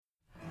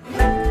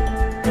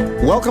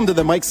Welcome to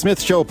the Mike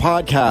Smith Show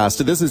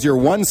podcast. This is your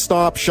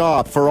one-stop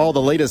shop for all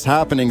the latest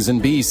happenings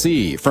in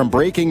BC. From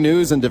breaking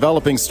news and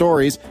developing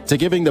stories to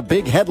giving the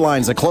big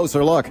headlines a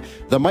closer look,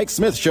 the Mike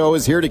Smith Show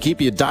is here to keep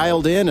you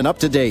dialed in and up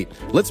to date.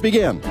 Let's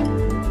begin.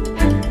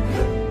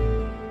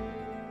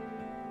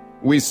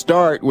 We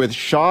start with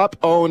shop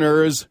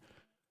owners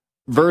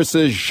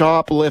versus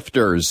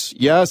shoplifters.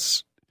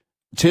 Yes,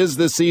 'tis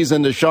the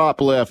season to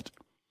shoplift.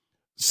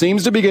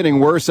 Seems to be getting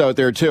worse out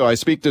there, too. I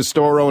speak to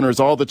store owners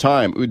all the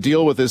time who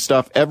deal with this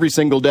stuff every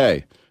single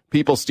day.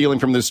 People stealing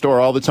from the store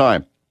all the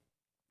time.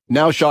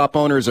 Now shop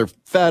owners are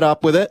fed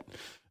up with it,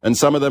 and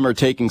some of them are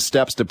taking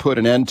steps to put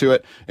an end to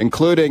it,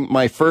 including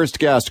my first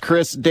guest,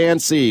 Chris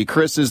Dancy.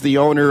 Chris is the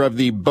owner of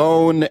the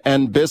Bone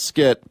and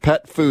Biscuit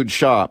pet food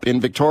shop in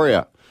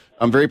Victoria.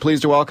 I'm very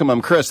pleased to welcome him.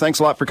 Chris, thanks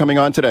a lot for coming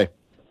on today.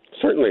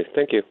 Certainly.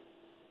 Thank you.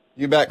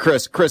 You bet,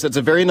 Chris. Chris, it's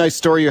a very nice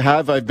store you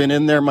have. I've been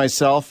in there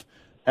myself.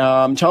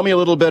 Tell me a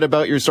little bit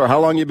about your store. How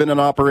long have you been in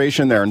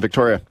operation there in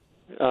Victoria?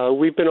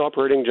 We've been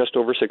operating just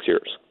over 6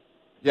 years.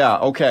 Yeah,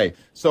 okay.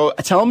 So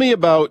tell me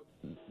about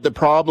the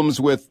problems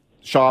with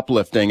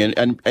shoplifting.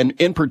 And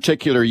in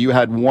particular, you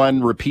had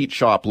one repeat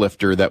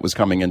shoplifter that was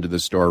coming into the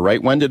store,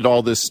 right? When did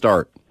all this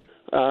start?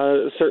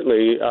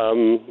 Certainly.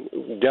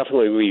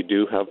 Definitely we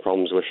do have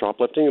problems with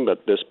shoplifting,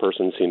 but this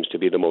person seems to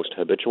be the most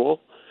habitual.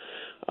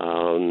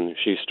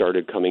 She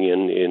started coming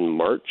in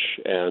March,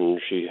 and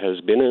she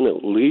has been in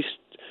at least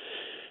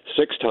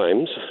 6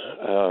 times,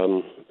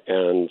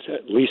 and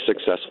at least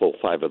successful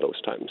 5 of those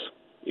times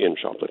in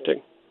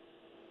shoplifting.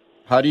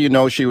 How do you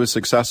know she was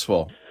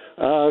successful?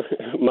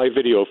 My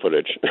video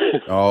footage.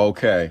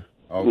 Okay.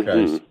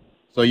 Mm-hmm.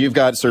 So you've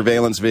got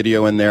surveillance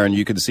video in there, and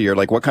you can see her.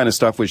 Like, what kind of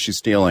stuff was she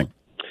stealing?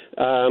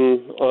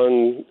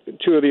 On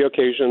 2 of the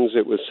occasions,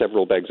 it was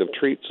several bags of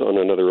treats. On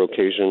another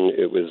occasion,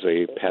 it was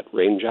a pet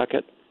rain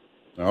jacket.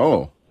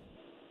 Oh,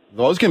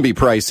 those can be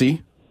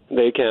pricey.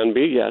 They can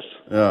be, yes.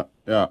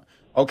 Yeah.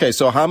 Okay,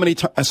 so how many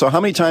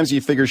times do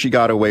you figure she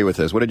got away with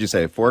this? What did you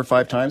say, 4 or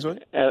 5 times?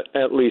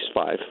 At least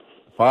 5.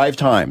 5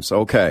 times,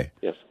 okay.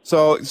 Yes.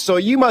 So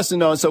you must have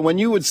known, so when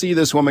you would see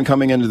this woman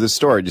coming into the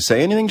store, did you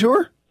say anything to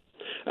her?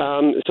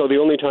 So the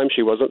only time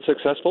she wasn't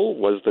successful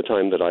was the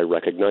time that I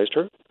recognized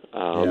her.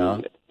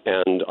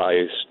 And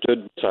I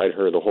stood beside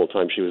her the whole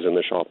time she was in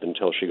the shop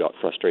until she got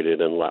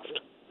frustrated and left.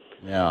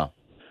 Yeah.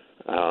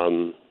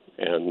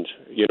 And,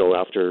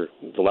 after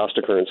the last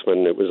occurrence when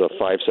it was a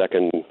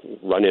 5-second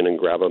run in and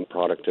grab a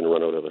product and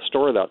run out of the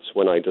store, that's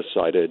when I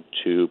decided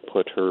to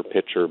put her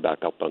picture back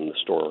up on the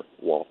store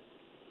wall.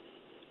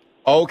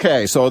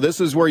 Okay, so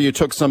this is where you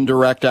took some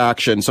direct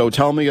action. So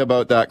tell me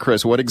about that,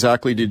 Chris. What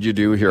exactly did you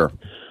do here?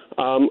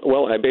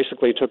 Well, I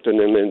basically took an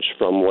image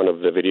from one of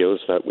the videos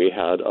that we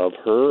had of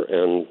her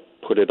and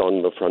put it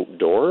on the front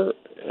door,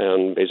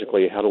 and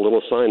basically had a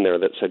little sign there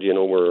that said,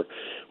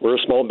 we're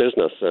a small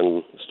business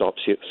and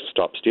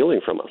stop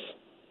stealing from us.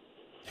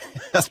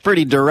 That's a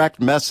pretty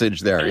direct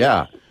message there,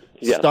 yeah.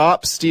 Yes.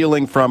 Stop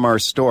stealing from our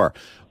store.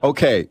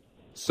 Okay,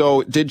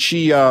 so did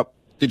she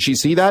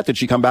see that? Did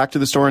she come back to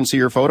the store and see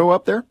your photo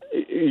up there?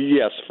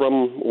 Yes,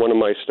 from one of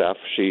my staff.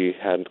 She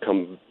had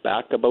come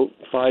back about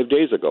 5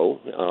 days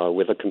ago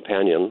with a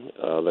companion.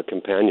 The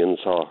companion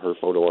saw her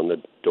photo on the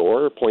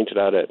door, pointed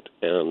at it,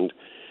 and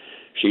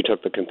she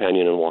took the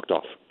companion and walked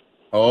off.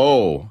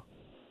 Oh.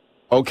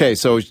 Okay,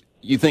 so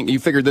you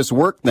figured this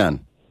worked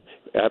then?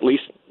 At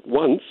least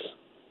once,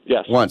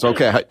 yes. Once,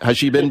 okay. Has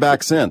she been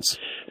back since?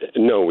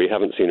 No, we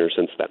haven't seen her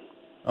since then.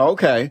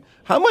 Okay.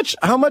 How much,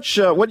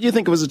 what do you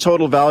think was the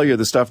total value of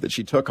the stuff that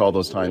she took all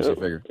those times, you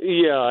figure?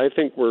 Yeah, I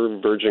think we're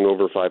verging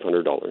over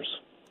 $500.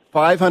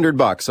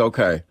 $500,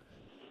 okay.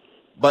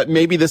 But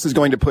maybe this is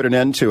going to put an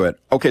end to it.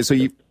 Okay, so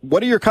what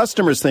do your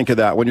customers think of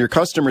that? When your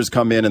customers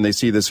come in and they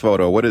see this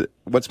photo,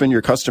 what's been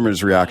your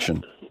customers'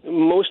 reaction?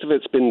 Most of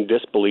it's been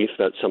disbelief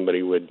that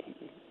somebody would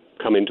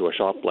come into a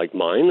shop like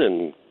mine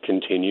and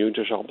continue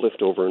to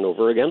shoplift over and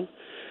over again.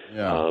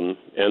 Yeah.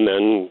 And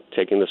then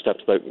taking the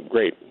steps that,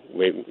 great,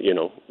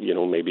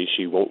 maybe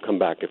she won't come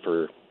back if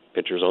her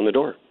picture's on the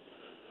door.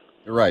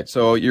 Right.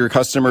 So your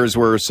customers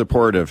were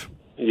supportive.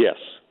 Yes.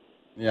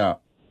 Yeah.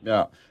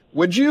 How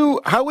would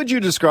you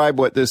describe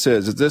what this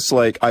is? Is this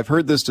like, I've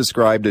heard this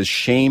described as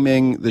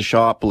shaming the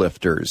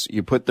shoplifters.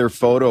 You put their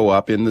photo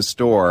up in the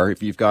store.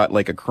 If you've got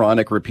like a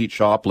chronic repeat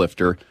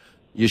shoplifter,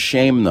 you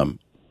shame them,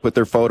 put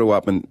their photo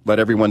up and let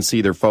everyone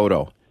see their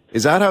photo.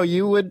 Is that how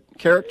you would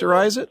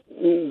characterize it?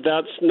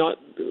 That's not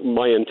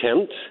my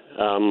intent.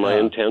 My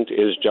intent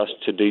is just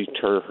to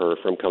deter her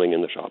from coming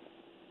in the shop.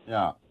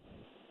 Yeah.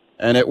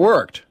 And it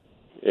worked.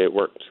 It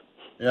worked.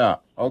 Yeah.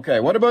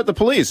 Okay. What about the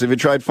police? Have you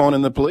tried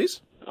phoning the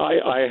police?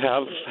 I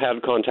have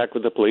had contact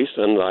with the police,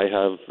 and I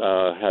have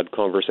had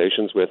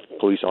conversations with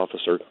police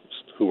officers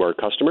who are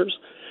customers,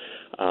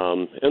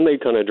 and they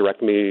kind of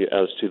direct me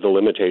as to the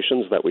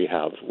limitations that we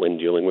have when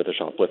dealing with a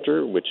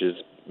shoplifter, which is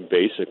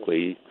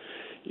basically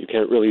you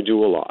can't really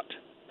do a lot.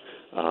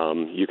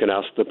 You can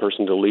ask the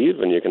person to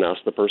leave, and you can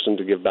ask the person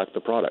to give back the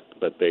product,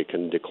 but they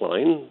can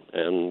decline,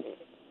 and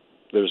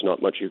there's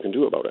not much you can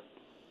do about it.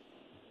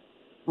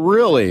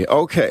 Really?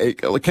 Okay.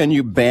 Can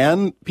you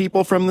ban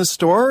people from the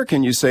store?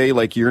 Can you say,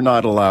 like, you're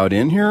not allowed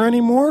in here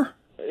anymore?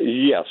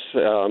 Yes.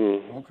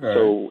 Okay.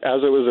 So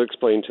as it was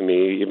explained to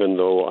me, even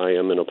though I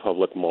am in a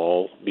public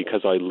mall,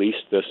 because I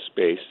leased this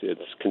space,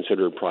 it's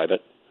considered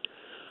private.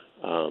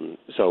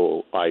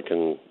 So I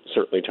can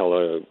certainly tell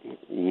a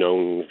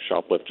known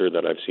shoplifter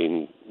that I've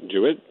seen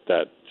do it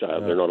that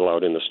they're not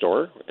allowed in the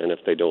store, and if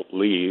they don't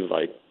leave,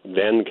 I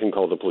then can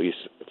call the police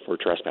for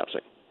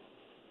trespassing.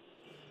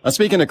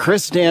 Speaking of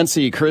Chris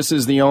Dancy, Chris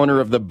is the owner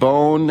of the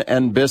Bone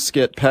and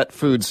Biscuit pet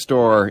food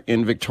store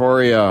in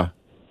Victoria,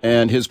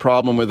 and his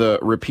problem with a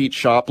repeat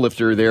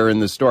shoplifter there in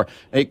the store.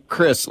 Hey,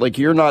 Chris, like,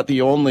 you're not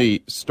the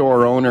only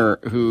store owner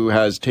who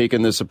has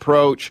taken this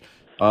approach.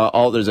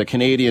 There's a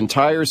Canadian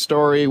Tire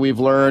story we've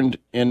learned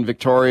in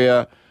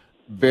Victoria.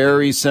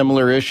 Very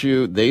similar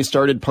issue. They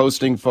started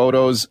posting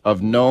photos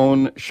of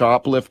known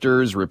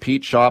shoplifters,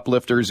 repeat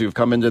shoplifters who've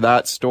come into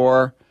that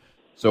store,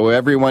 so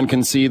everyone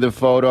can see the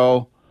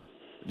photo.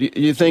 Do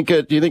you think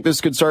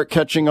this could start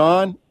catching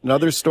on in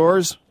other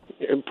stores?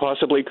 It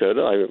possibly could.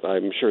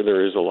 I'm sure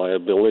there is a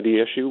liability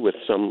issue with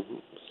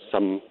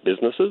some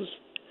businesses.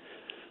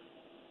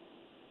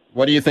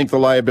 What do you think the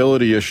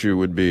liability issue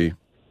would be?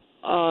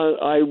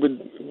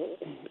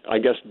 I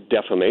guess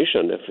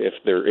defamation if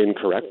they're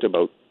incorrect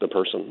about the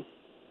person.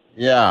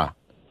 Yeah,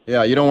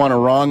 you don't want to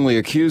wrongly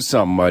accuse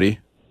somebody.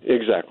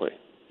 Exactly.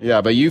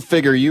 Yeah, but you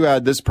figure you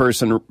had this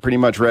person pretty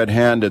much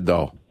red-handed,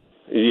 though.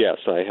 Yes,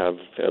 I have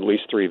at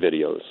least 3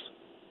 videos.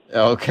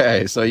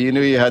 Okay, so you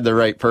knew you had the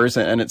right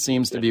person, and it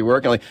seems to be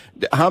working. Like,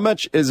 how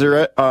much is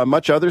there?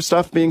 Much other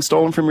stuff being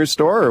stolen from your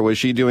store, or was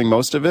she doing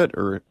most of it,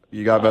 or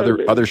you got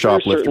other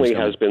shoplifters? There certainly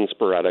coming? has been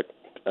sporadic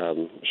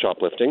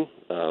shoplifting,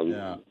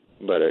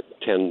 but it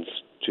tends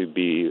to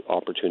be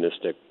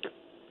opportunistic,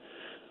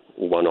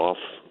 one-off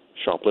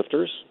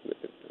shoplifters.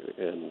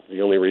 And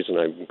the only reason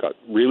I got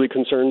really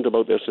concerned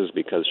about this is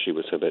because she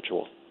was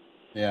habitual.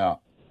 Yeah.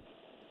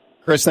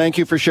 Chris, thank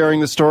you for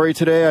sharing the story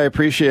today. I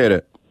appreciate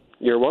it.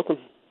 You're welcome.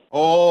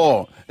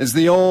 Oh, it's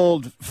the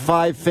old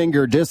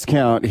 5-finger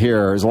discount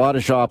here. There's a lot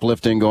of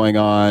shoplifting going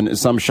on.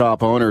 Some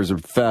shop owners are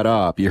fed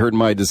up. You heard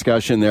my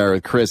discussion there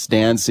with Chris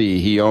Dancy.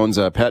 He owns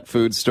a pet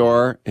food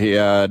store. He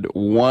had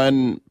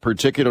one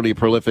particularly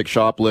prolific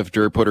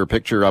shoplifter put her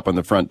picture up on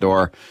the front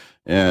door,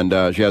 and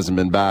she hasn't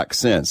been back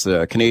since.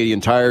 The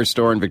Canadian Tire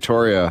store in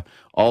Victoria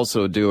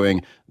also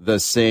doing the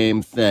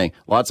same thing.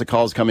 Lots of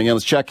calls coming in.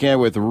 Let's check in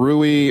with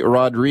Rui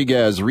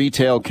Rodriguez,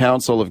 Retail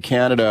Council of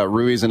Canada.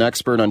 Rui's an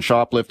expert on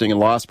shoplifting and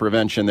loss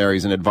prevention there.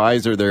 He's an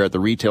advisor there at the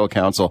Retail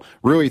Council.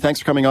 Rui, thanks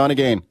for coming on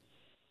again.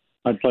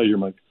 My pleasure,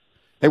 Mike.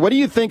 Hey, what do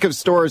you think of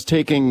stores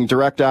taking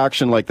direct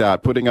action like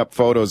that, putting up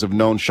photos of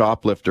known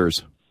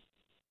shoplifters?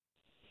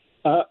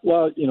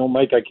 Well,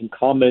 Mike, I can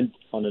comment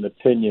on an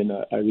opinion.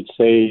 I would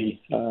say,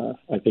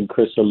 I think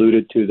Chris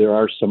alluded to, there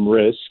are some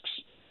risks.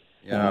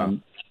 Yeah.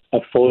 A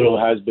photo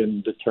has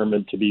been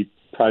determined to be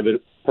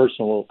private,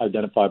 personal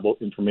identifiable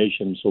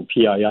information, so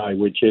PII,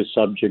 which is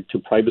subject to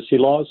privacy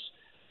laws.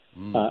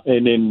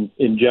 And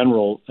in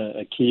general,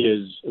 a key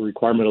is a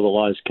requirement of the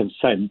law is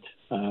consent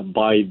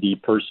by the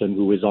person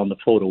who is on the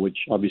photo, which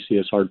obviously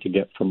is hard to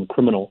get from a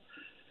criminal.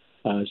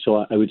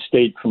 So I would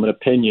state from an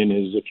opinion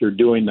is if you're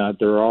doing that,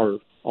 there are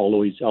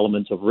always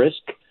elements of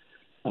risk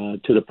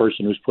to the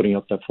person who's putting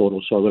up that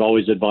photo. So I would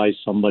always advise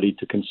somebody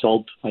to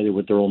consult either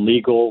with their own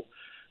legal,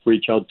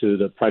 reach out to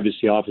the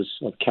Privacy Office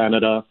of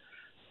Canada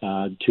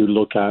to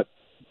look at,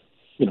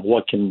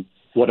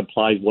 what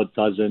applies, what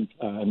doesn't,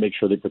 and make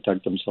sure they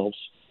protect themselves.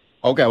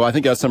 Okay, well, I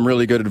think that's some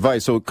really good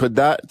advice. So could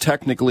that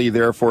technically,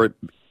 therefore,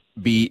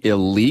 be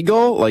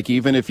illegal? Like,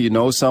 even if you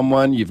know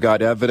someone, you've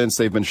got evidence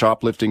they've been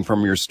shoplifting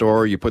from your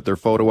store, you put their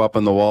photo up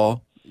on the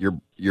wall,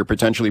 you're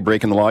potentially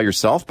breaking the law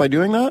yourself by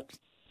doing that?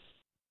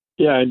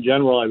 Yeah, in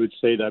general, I would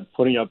say that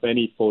putting up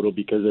any photo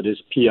because it is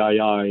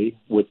PII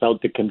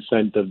without the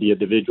consent of the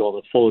individual in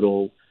the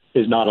photo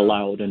is not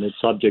allowed, and it's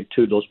subject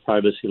to those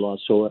privacy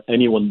laws. So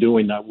anyone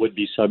doing that would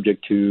be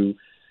subject to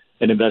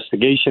an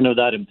investigation of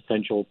that and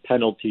potential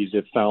penalties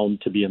if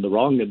found to be in the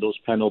wrong, and those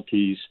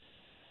penalties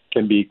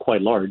can be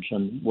quite large,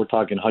 and we're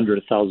talking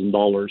hundreds of thousands of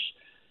dollars.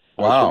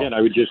 Wow. So again,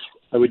 I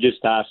would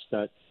just ask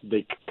that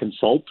they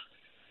consult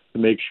to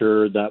make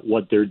sure that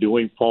what they're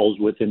doing falls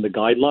within the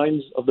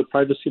guidelines of the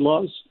privacy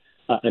laws.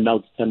 And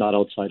not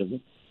outside of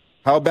it.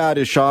 How bad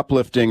is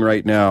shoplifting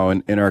right now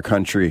in our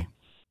country?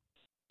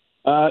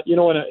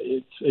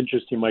 It's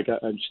interesting, Mike.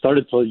 I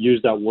started to use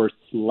that word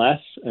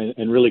less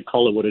and really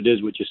call it what it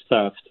is, which is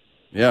theft.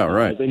 Yeah,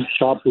 right. I think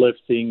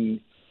shoplifting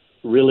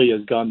really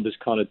has gotten this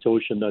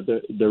connotation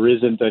that there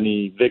isn't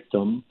any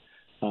victim.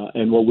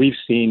 And what we've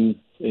seen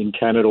in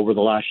Canada over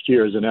the last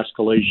year is an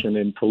escalation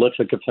in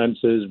prolific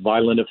offenses,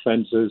 violent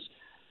offenses,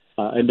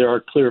 and there are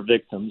clear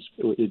victims.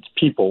 It's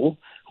people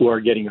who are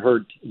getting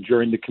hurt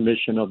during the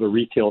commission of a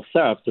retail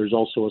theft. There's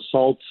also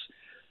assaults.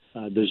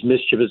 There's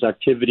mischievous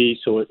activity,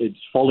 so it's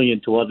falling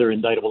into other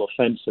indictable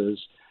offenses.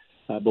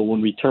 But when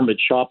we term it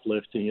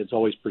shoplifting, it's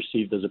always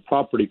perceived as a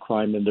property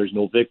crime and there's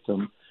no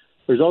victim.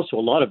 there's also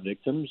a lot of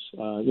victims,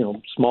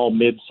 small,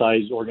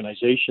 mid-sized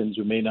organizations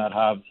who may not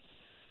have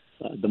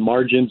the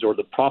margins or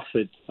the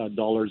profit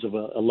dollars of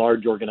a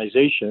large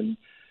organization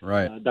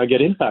that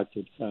get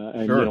impacted.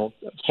 And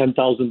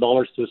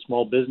 $10,000 to a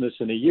small business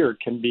in a year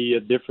can be a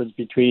difference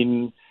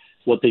between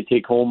what they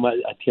take home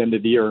at the end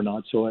of the year or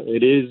not. So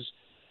it is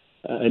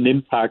an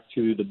impact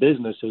to the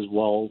business as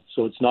well.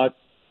 So it's not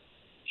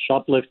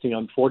shoplifting,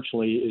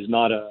 unfortunately, is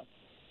not a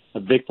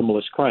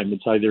victimless crime.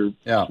 It's either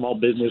small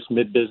business,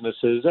 mid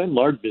businesses, and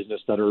large business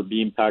that are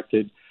being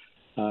impacted,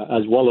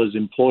 as well as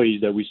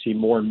employees that we see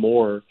more and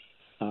more.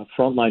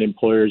 Frontline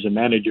employers and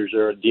managers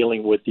are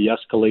dealing with the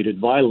escalated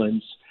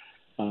violence,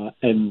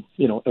 and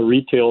a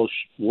retail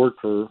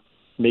worker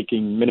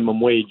making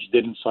minimum wage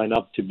didn't sign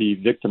up to be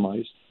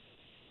victimized.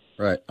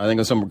 Right. I think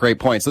those are some great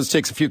points. Let's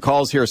take a few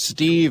calls here.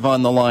 Steve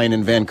on the line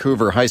in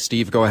Vancouver. Hi,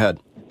 Steve. Go ahead.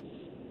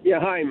 Yeah,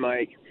 hi,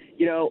 Mike.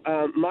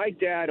 My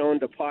dad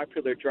owned a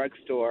popular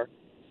drugstore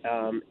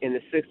in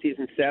the 60s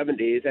and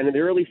 70s, and in the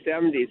early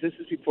 70s, this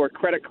is before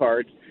credit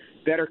cards,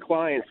 better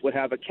clients would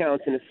have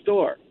accounts in a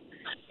store.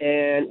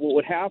 And what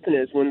would happen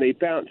is when they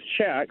bounced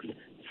checks,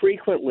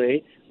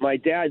 frequently, my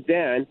dad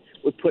then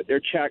would put their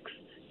checks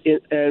in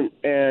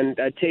and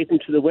tape them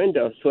to the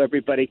window so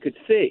everybody could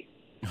see.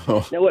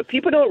 Oh. Now, what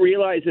people don't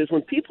realize is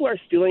when people are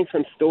stealing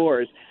from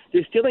stores,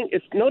 they're stealing.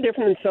 It's no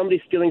different than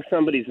somebody stealing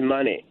somebody's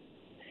money.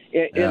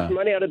 It's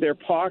money out of their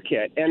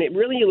pocket. And it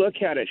really, you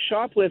look at it,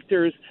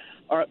 shoplifters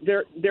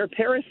they're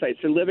parasites.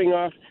 They're living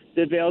off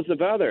the avails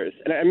of others.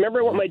 And I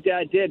remember what my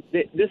dad did.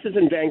 This is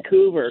in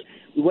Vancouver.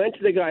 We went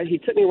to the guy. He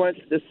took me once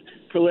to this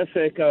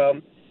prolific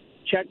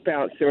check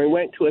bouncer. And we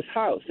went to his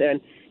house. And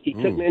he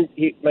took me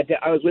in.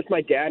 I was with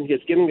my dad, and he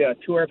was giving me a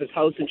tour of his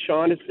house in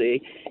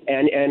Shaughnessy.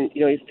 And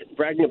he's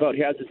bragging about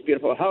he has this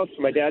beautiful house.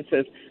 And my dad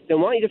says,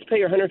 then why don't you just pay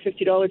your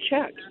 $150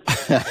 check?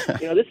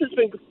 This has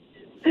been...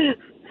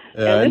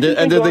 And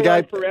did the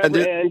guy...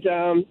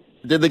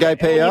 Did the guy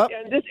pay up?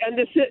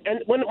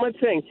 And one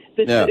thing,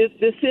 this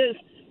is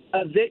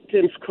a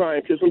victim's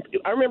crime, because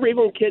I remember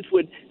even when kids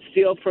would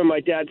steal from my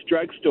dad's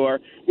drugstore,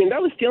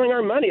 that was stealing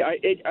our money.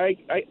 I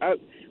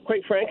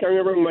quite frankly, I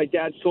remember when my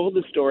dad sold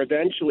the store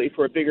eventually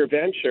for a bigger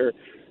venture.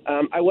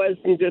 I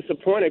wasn't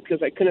disappointed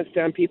because I couldn't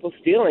stand people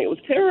stealing. It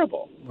was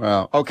terrible.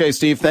 Wow. Okay,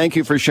 Steve, thank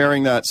you for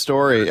sharing that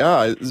story.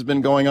 This has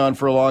been going on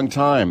for a long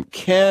time.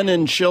 Ken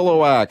in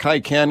Chilliwack. Hi,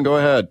 Ken. Go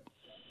ahead.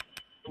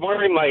 Good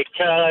morning, Mike.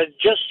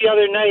 Just the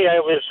other night, I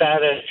was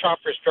at a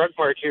Shoppers Drug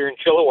Mart here in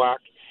Chilliwack,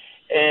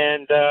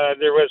 and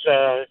there was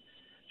a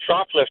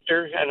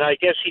shoplifter, and I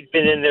guess he'd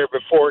been in there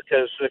before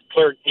because the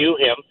clerk knew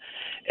him,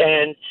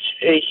 and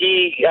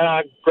he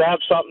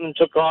grabbed something and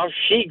took off.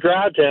 She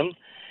grabbed him,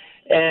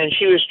 and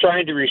she was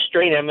trying to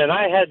restrain him, and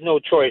I had no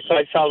choice.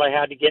 I felt I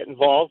had to get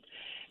involved,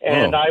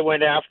 and I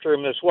went after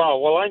him as well.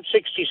 Well, I'm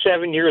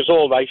 67 years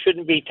old. I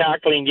shouldn't be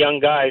tackling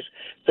young guys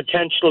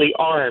potentially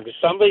armed.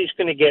 Somebody's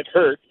going to get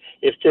hurt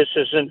if this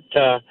isn't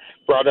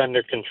brought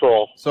under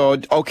control. So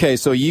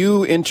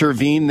you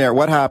intervened there.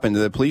 What happened?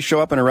 Did the police show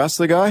up and arrest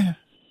the guy?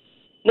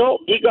 No,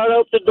 he got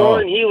out the door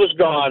and he was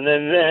gone.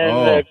 And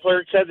the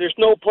clerk said there's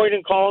no point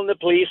in calling the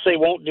police. They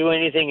won't do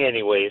anything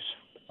anyways.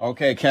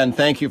 Okay, Ken,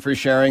 thank you for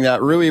sharing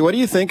that. Rui, what do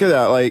you think of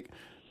that? Like,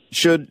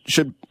 should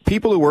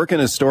people who work in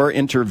a store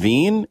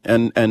intervene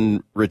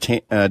and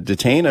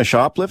detain a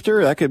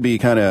shoplifter? That could be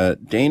kind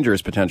of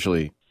dangerous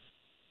potentially.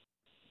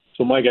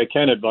 So, Mike, I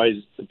can't advise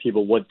the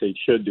people what they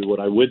should do. What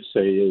I would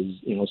say is,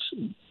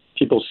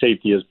 people's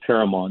safety is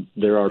paramount.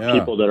 There are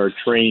people that are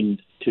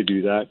trained to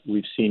do that.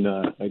 We've seen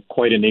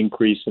quite an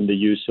increase in the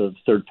use of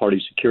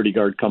third-party security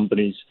guard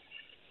companies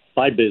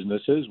by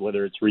businesses,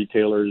 whether it's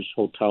retailers,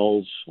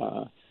 hotels,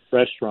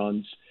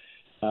 restaurants,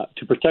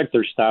 to protect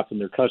their staff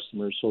and their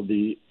customers. So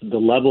the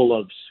level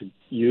of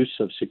use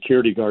of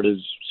security guard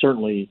has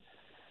certainly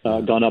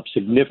gone up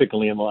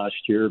significantly in the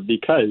last year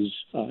because,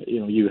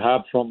 you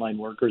have frontline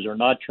workers who are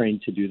not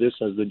trained to do this.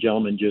 As the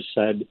gentleman just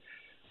said,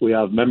 we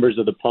have members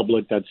of the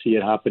public that see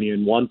it happening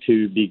and want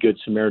to be good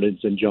Samaritans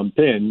and jump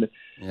in.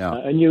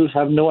 And you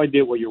have no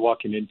idea what you're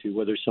walking into,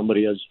 whether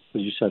somebody has,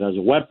 as you said, has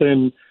a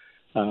weapon,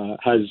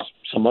 has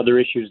some other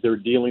issues they're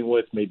dealing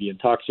with, maybe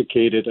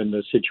intoxicated, and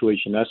the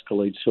situation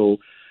escalates. So,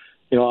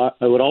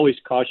 I would always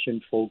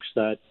caution folks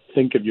that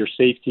think of your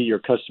safety, your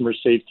customer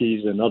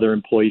safeties, and other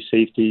employee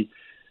safety.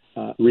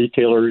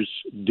 Retailers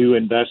do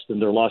invest in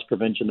their loss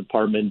prevention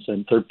departments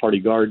and third-party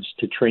guards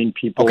to train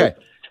people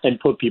and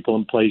put people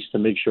in place to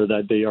make sure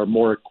that they are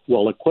more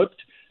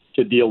well-equipped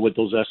to deal with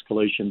those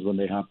escalations when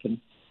they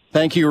happen.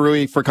 Thank you,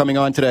 Rui, for coming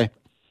on today.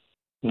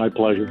 My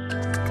pleasure.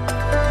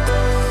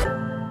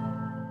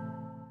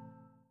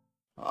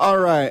 All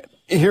right.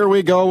 Here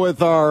we go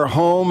with our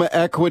home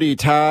equity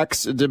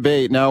tax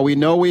debate. Now, we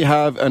know we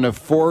have an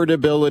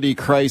affordability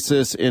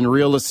crisis in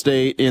real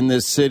estate in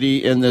this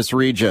city, in this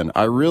region.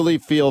 I really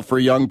feel for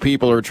young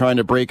people who are trying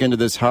to break into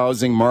this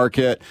housing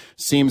market.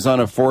 Seems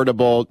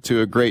unaffordable to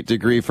a great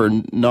degree for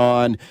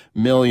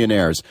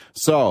non-millionaires.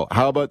 So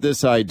how about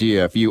this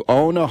idea? If you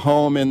own a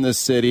home in the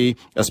city,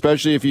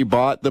 especially if you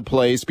bought the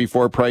place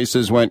before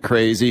prices went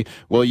crazy,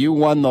 well, you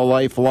won the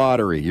life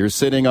lottery. You're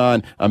sitting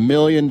on $1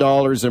 million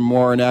or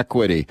more in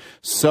equity.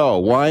 So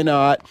why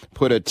not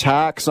put a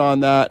tax on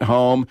that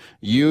home,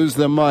 use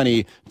the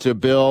money to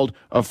build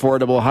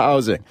affordable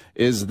housing?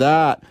 Is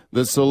that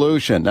the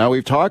solution? Now,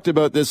 we've talked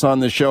about this on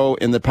the show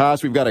in the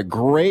past. We've got a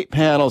great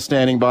panel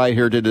standing by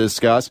here to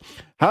discuss.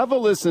 Have a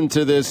listen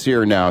to this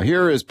here now.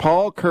 Here is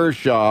Paul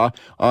Kershaw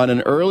on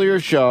an earlier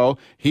show.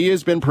 He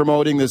has been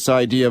promoting this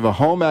idea of a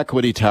home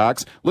equity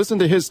tax. Listen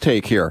to his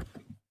take here.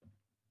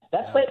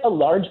 That's like a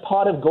large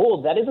pot of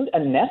gold. That isn't a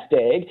nest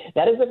egg.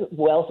 That is a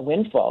wealth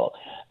windfall.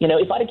 You know,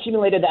 if I'd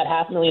accumulated that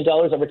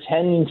 $500,000 over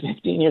 10,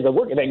 15 years of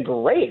work, then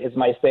great is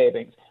my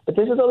savings. But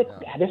this is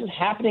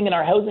happening in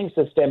our housing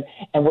system,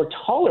 and we're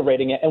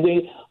tolerating it. And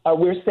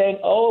we're saying,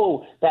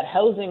 oh, that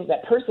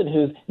person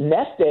whose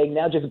nest egg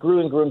now just grew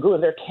and grew and grew,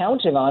 and they're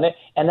counting on it,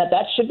 and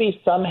that should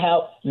be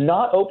somehow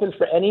not open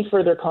for any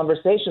further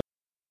conversation.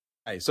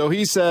 So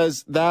he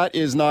says that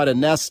is not a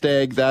nest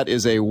egg. That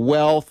is a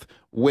wealth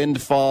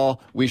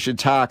windfall. We should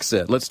tax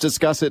it. Let's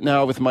discuss it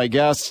now with my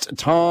guest,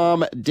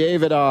 Tom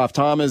Davidoff.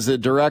 Tom is the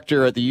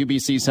director at the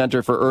UBC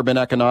Center for Urban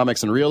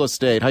Economics and Real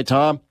Estate. Hi,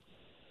 Tom.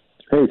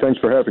 Hey, thanks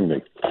for having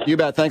me. You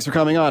bet. Thanks for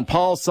coming on.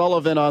 Paul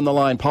Sullivan on the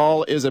line.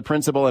 Paul is a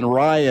principal in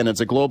Ryan.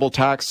 It's a global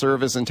tax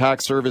service and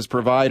tax service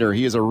provider.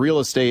 He is a real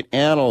estate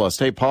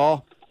analyst. Hey,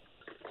 Paul.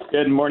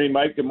 Good morning,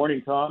 Mike. Good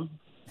morning, Tom.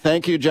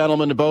 Thank you,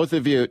 gentlemen, to both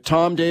of you.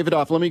 Tom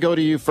Davidoff, let me go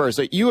to you first.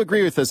 You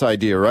agree with this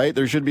idea, right?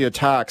 There should be a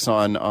tax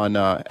on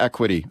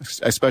equity,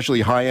 especially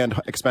high-end,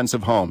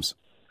 expensive homes.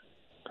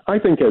 I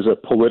think as a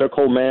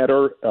political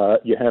matter,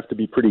 you have to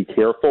be pretty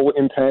careful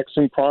in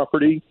taxing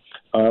property.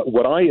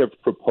 What I have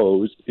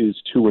proposed is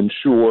to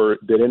ensure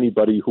that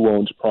anybody who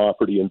owns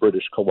property in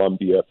British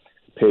Columbia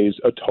pays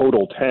a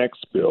total tax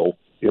bill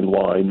in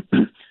line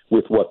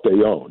with what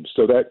they own.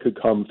 So that could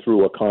come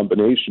through a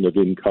combination of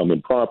income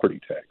and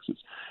property taxes.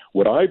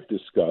 What I've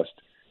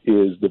discussed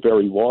is the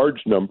very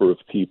large number of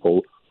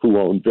people who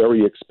own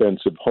very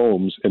expensive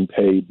homes and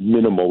pay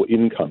minimal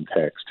income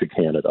tax to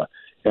Canada.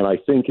 And I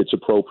think it's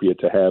appropriate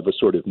to have a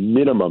sort of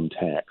minimum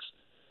tax.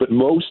 But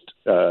most,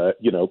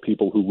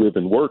 people who live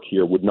and work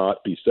here would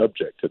not be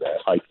subject to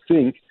that. I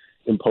think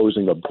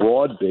imposing a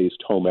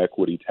broad-based home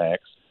equity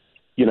tax,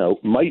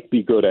 might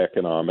be good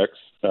economics,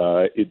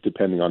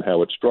 depending on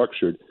how it's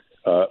structured.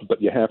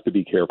 But you have to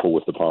be careful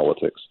with the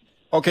politics.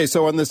 Okay,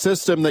 so on the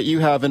system that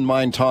you have in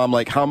mind, Tom,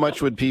 like how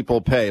much would people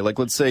pay? Like,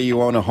 let's say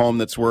you own a home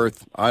that's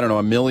worth, I don't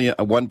know,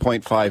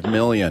 $1.5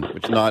 million,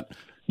 which is not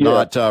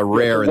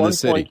rare in the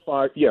city.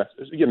 Yes,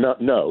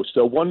 no.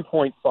 So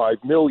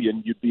 $1.5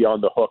 million, you'd be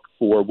on the hook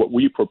for what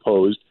we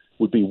proposed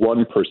would be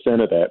 1%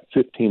 of that,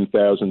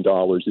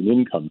 $15,000 in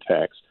income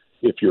tax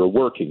if you're a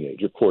working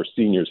age. Of course,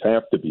 seniors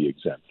have to be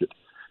exempted.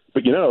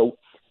 But,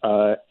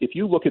 if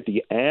you look at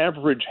the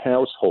average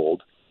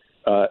household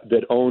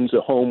that owns a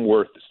home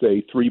worth,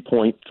 say,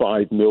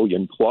 $3.5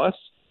 million plus,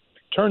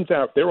 turns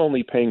out they're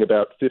only paying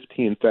about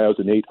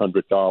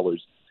 $15,800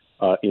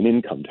 in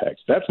income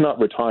tax. That's not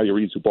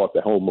retirees who bought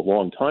the home a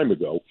long time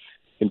ago.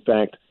 In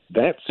fact,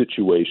 that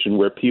situation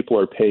where people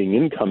are paying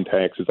income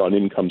taxes on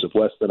incomes of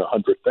less than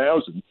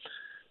 $100,000,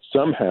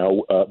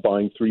 somehow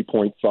buying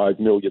 $3.5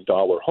 million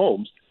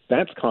homes,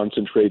 that's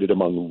concentrated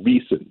among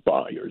recent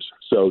buyers.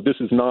 So this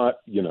is not,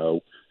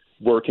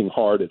 working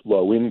hard at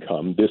low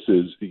income. This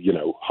is,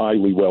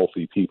 highly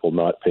wealthy people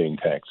not paying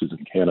taxes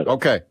in Canada.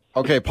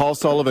 Okay. Paul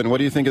Sullivan, what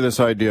do you think of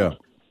this idea?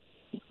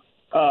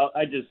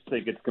 I just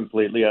think it's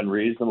completely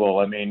unreasonable.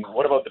 I mean,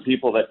 what about the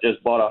people that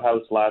just bought a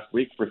house last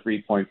week for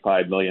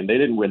 $3.5 million? They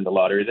didn't win the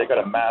lottery. They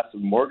got a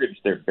massive mortgage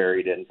they're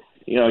buried in.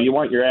 You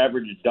want your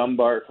average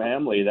Dunbar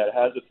family that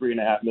has a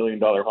 $3.5 million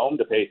home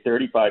to pay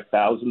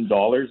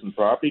 $35,000 in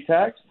property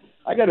tax?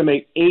 I got to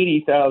make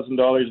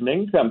 $80,000 in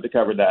income to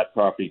cover that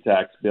property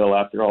tax bill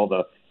after all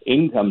the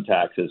income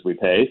taxes we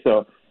pay.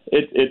 So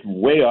it's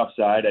way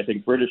offside. I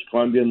think British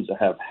Columbians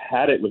have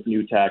had it with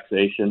new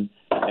taxation,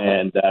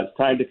 and it's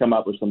time to come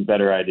up with some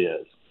better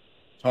ideas.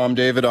 Tom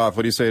Davidoff,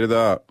 what do you say to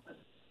that?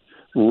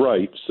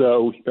 Right.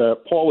 So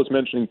Paul is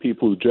mentioning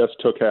people who just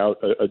took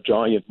out a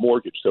giant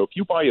mortgage. So if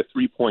you buy a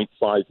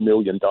 $3.5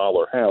 million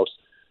house,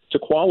 to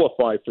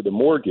qualify for the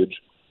mortgage,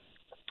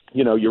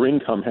 your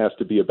income has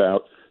to be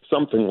about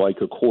something like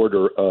a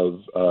quarter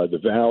of the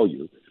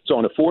value. So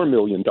on a $4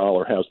 million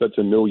house, that's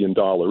 $1 million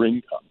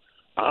income.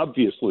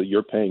 Obviously,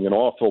 you're paying an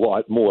awful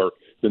lot more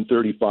than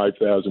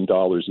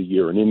 $35,000 a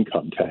year in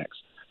income tax.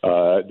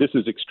 This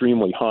is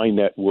extremely high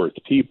net worth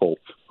people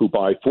who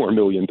buy $4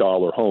 million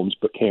homes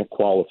but can't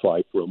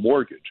qualify for a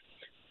mortgage.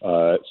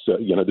 So,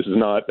 this is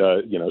not,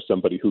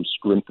 somebody who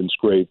scrimped and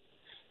scraped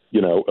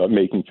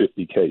making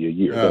 $50K a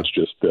year. Yeah. That's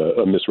just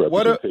a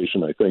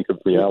misrepresentation, I think, of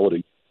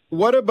reality.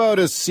 What about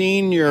a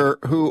senior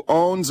who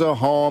owns a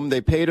home?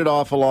 They paid it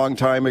off a long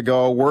time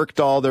ago,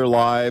 worked all their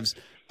lives,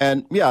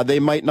 and they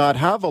might not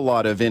have a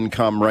lot of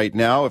income right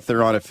now if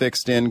they're on a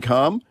fixed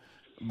income,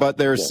 but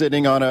they're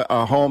sitting on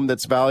a home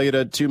that's valued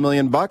at $2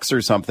 million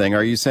or something.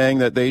 Are you saying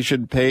that they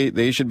should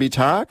be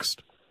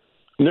taxed?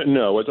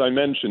 No, as I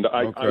mentioned,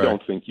 I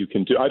don't think you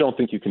can do. I don't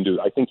think you can do.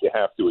 I think you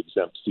have to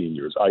exempt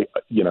seniors. I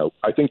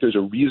think there's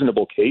a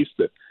reasonable case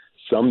that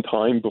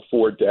sometime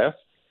before death,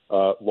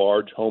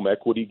 large home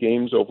equity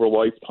gains over a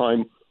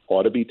lifetime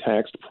ought to be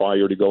taxed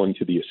prior to going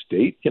to the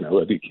estate.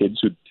 The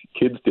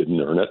kids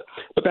didn't earn it,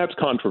 but that's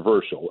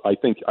controversial. I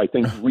think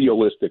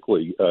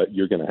realistically,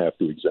 you're going to have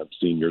to exempt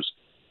seniors.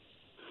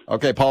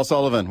 Okay, Paul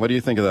Sullivan, what do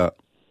you think of that?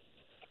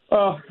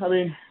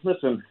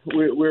 Listen,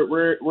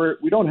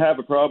 we don't have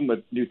a problem with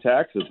new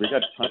taxes. We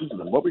got tons of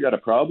them. What we got a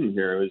problem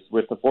here is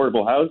with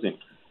affordable housing.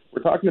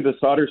 We're talking to the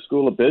Sauder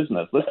School of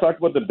Business. Let's talk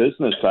about the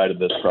business side of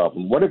this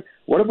problem. What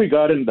have we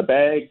got in the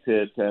bag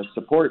to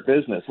support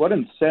business? What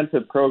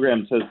incentive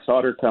programs has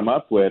Sauder come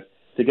up with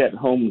to get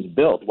homes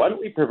built? Why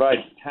don't we provide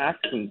tax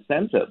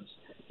incentives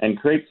and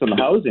create some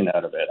housing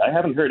out of it? I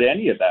haven't heard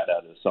any of that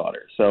out of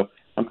Sauder. So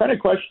I'm kind of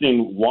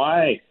questioning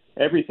why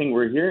everything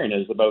we're hearing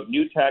is about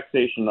new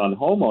taxation on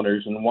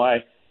homeowners and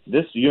why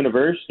this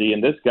university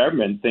and this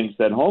government thinks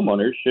that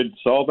homeowners should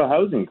solve a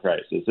housing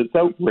crisis. It's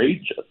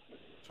outrageous.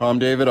 Tom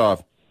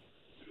Davidoff.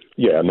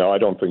 Yeah, no, I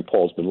don't think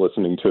Paul's been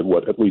listening to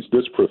what at least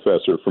this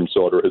professor from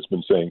Sauder has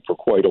been saying for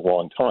quite a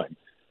long time.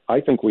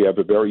 I think we have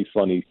a very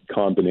funny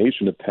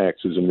combination of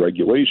taxes and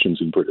regulations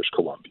in British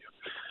Columbia.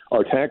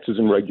 Our taxes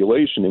and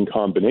regulation in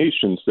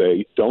combination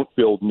say don't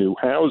build new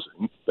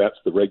housing. That's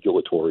the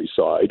regulatory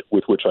side,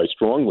 with which I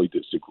strongly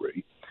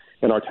disagree.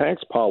 And our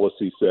tax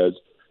policy says,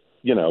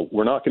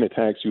 we're not going to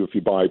tax you if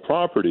you buy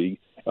property,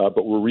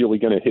 but we're really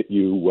going to hit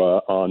you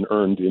on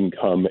earned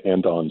income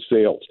and on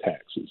sales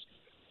taxes.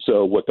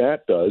 So what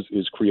that does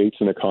is creates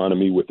an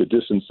economy with a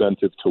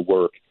disincentive to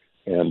work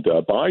and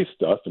buy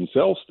stuff and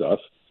sell stuff,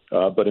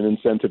 but an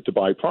incentive to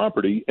buy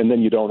property, and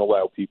then you don't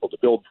allow people to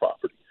build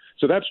property.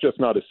 So that's just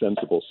not a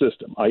sensible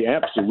system. I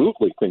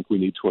absolutely think we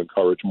need to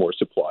encourage more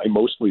supply,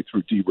 mostly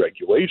through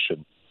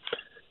deregulation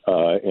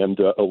and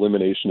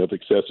elimination of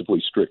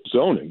excessively strict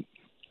zoning.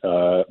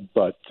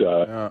 But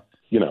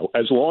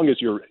as long as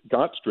you've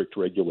got strict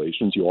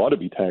regulations, you ought to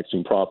be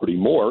taxing property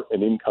more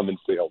and income and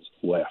sales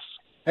less.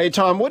 Hey,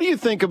 Tom, what do you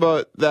think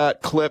about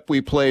that clip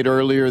we played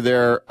earlier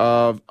there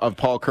of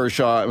Paul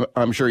Kershaw?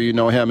 I'm sure you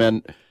know him,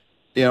 and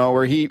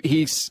where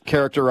he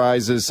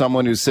characterizes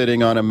someone who's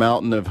sitting on a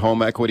mountain of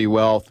home equity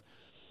wealth.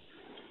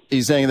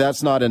 He's saying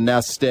that's not a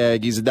nest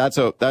egg. That's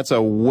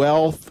a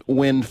wealth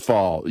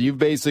windfall. You've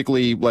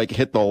basically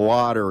hit the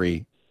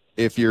lottery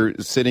if you're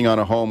sitting on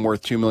a home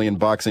worth $2 million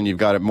and you've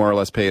got it more or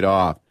less paid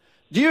off.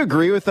 Do you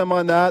agree with them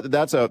on that?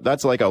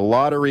 That's like a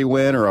lottery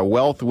win or a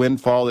wealth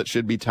windfall that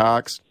should be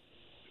taxed?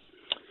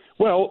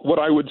 Well, what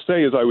I would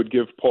say is I would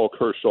give Paul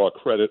Kershaw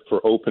credit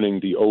for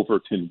opening the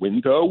Overton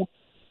window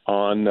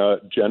on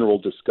general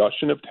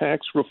discussion of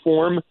tax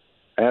reform.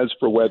 As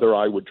for whether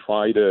I would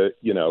try to,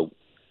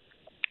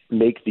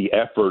 make the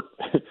effort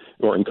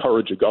or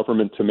encourage a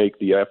government to make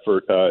the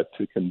effort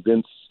to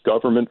convince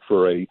government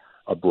for a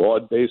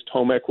broad-based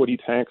home equity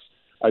tax,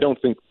 I don't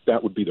think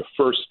that would be the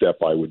first step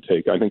I would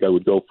take. I think I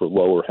would go for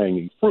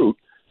lower-hanging fruit,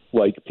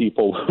 like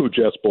people who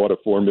just bought a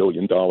 $4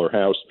 million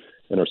house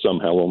and are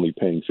somehow only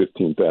paying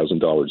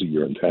 $15,000 a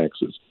year in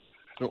taxes.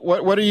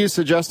 What are you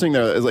suggesting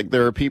there?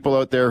 There are people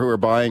out there who are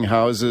buying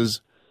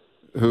houses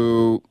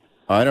who,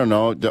 I don't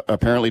know,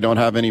 apparently don't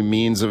have any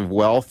means of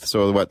wealth.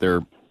 So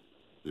they're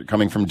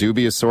coming from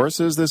dubious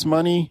sources, this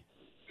money?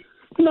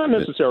 Not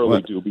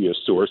necessarily dubious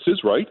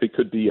sources, right? It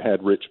could be you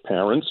had rich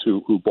parents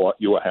who bought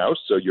you a house.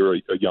 So you're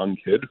a young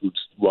kid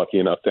who's lucky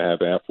enough to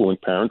have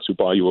affluent parents who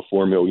buy you a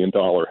 $4 million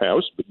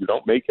house, but you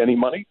don't make any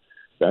money.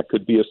 That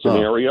could be a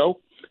scenario.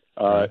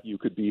 You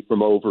could be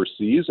from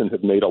overseas and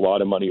have made a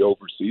lot of money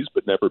overseas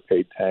but never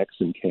paid tax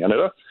in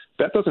Canada.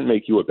 That doesn't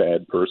make you a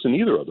bad person,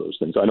 either of those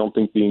things. I don't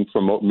think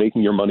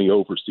making your money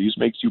overseas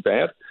makes you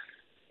bad,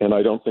 and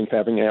I don't think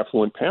having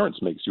affluent parents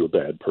makes you a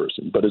bad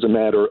person. But as a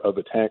matter of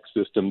a tax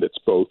system that's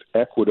both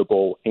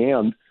equitable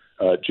and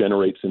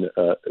generates an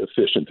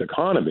efficient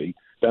economy,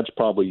 that's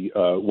probably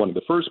one of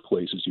the first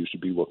places you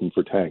should be looking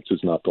for taxes,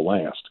 not the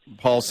last.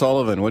 Paul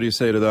Sullivan, what do you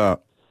say to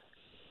that?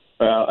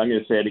 Well, I'm going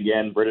to say it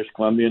again. British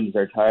Columbians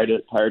are tired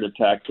of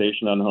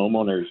taxation on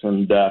homeowners.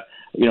 And,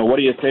 what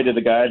do you say to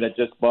the guy that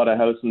just bought a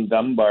house in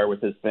Dunbar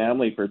with his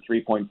family for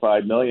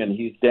 $3.5 million?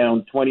 He's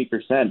down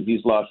 20%.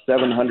 He's lost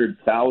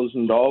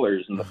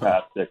 $700,000 in the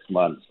past 6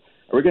 months.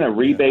 Are we going to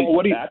rebate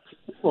that,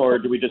 or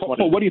do we just want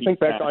to? What do you think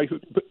that guy who?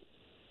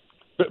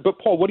 But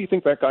Paul, what do you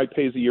think that guy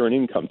pays a year in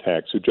income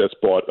tax who just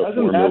bought a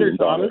 $4 million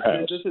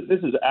house? This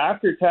is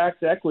after tax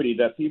equity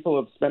that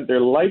people have spent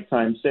their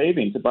lifetime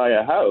saving to buy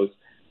a house.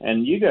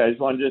 And you guys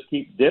want to just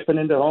keep dipping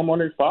into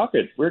homeowners'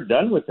 pockets. We're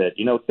done with it.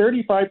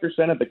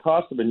 35% of the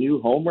cost of a new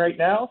home right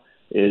now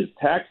is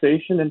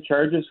taxation and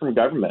charges from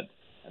government.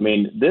 I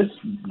mean, this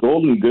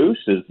golden goose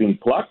is being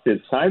plucked.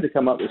 It's time to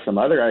come up with some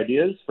other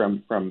ideas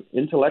from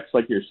intellects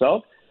like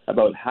yourself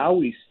about how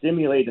we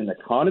stimulate an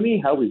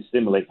economy, how we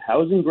stimulate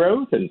housing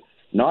growth, and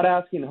not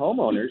asking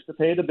homeowners to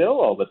pay the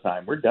bill all the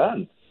time. We're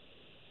done.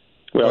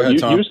 Well,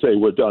 you say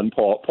we're done,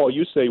 Paul. Paul,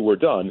 you say we're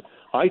done.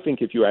 I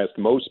think if you ask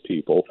most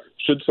people,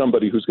 should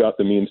somebody who's got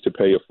the means to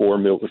pay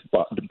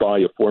buy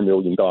a $4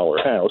 million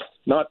house,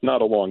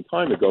 not a long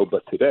time ago,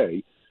 but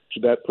today,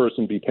 should that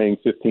person be paying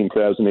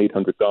 $15,800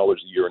 a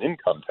year in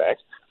income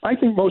tax? I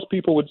think most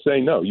people would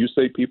say no. You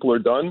say people are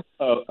done?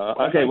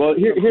 Okay, well,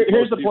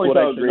 here's the point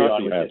I'll agree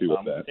on with you,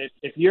 Tom.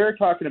 If you're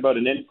talking about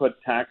an input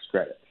tax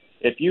credit,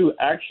 if you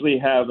actually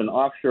have an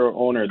offshore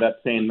owner that's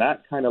paying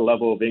that kind of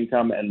level of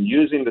income and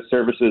using the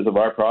services of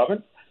our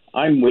province,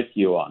 I'm with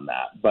you on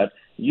that. But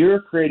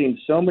you're creating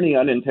so many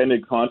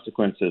unintended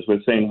consequences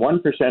with saying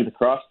 1%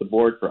 across the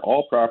board for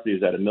all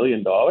properties at $1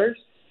 million.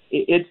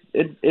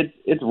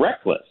 It's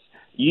reckless.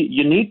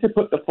 You need to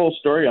put the full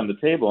story on the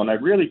table, and I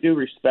really do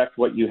respect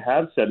what you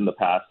have said in the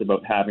past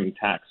about having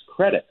tax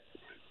credit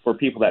for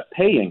people that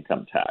pay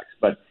income tax.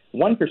 But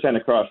 1%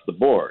 across the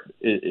board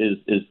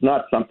is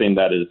not something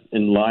that is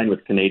in line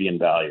with Canadian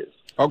values.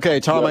 Okay,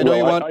 Tom, I know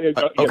you want...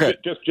 okay.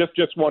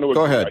 Just want to...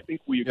 Go ahead. I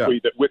think we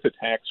agree that with a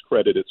tax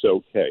credit, it's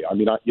okay. I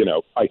mean,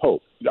 I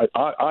hope.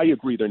 I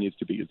agree there needs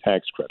to be a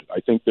tax credit. I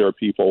think there are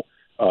people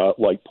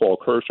like Paul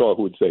Kershaw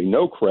who would say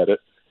no credit.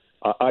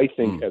 I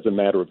think as a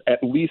matter of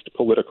at least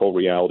political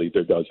reality,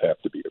 there does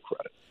have to be a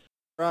credit.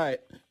 Right.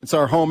 It's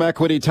our home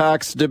equity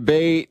tax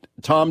debate.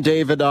 Tom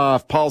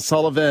Davidoff, Paul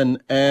Sullivan,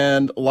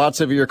 and lots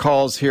of your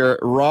calls here.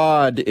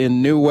 Rod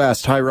in New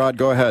West. Hi, Rod.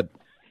 Go ahead.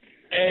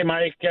 Hey,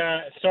 Mike.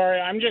 Sorry,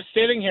 I'm just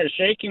sitting here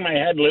shaking my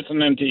head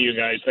listening to you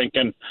guys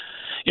thinking,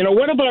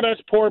 what about us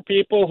poor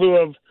people who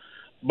have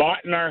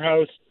bought in our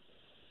house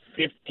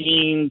 10,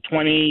 15,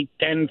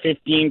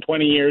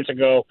 20 years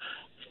ago,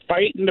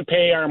 fighting to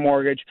pay our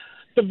mortgage?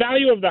 The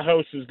value of the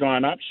house has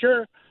gone up.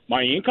 Sure,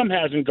 my income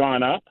hasn't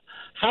gone up.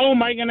 How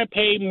am I going to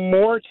pay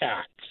more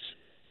tax?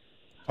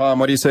 Tom,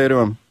 what do you say to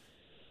him?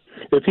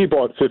 If he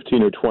bought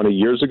 15 or 20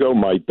 years ago,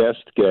 my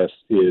best guess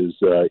is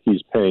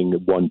he's paying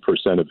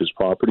 1% of his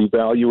property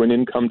value in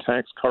income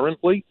tax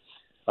currently.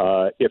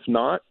 If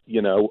not,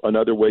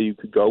 another way you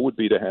could go would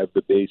be to have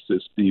the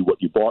basis be what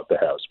you bought the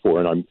house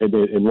for. And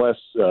unless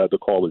the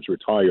caller's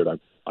retired,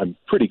 I'm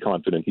pretty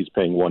confident he's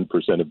paying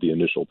 1% of the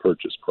initial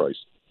purchase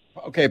price.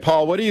 Okay,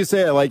 Paul, what do you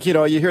say? Like,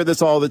 you hear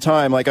this all the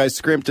time. Like, I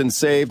scrimped and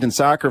saved and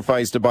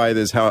sacrificed to buy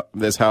this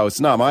house.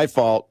 Not my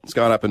fault. It's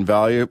gone up in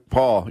value.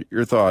 Paul,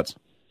 your thoughts?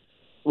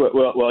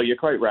 Well, you're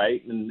quite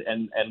right. And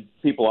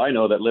people I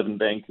know that live in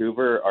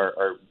Vancouver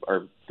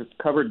are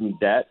covered in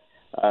debt.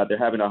 They're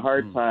having a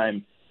hard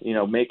time,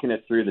 making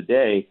it through the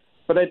day.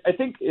 But I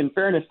think, in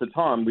fairness to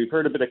Tom, we've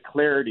heard a bit of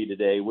clarity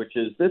today, which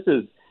is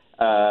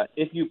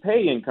if you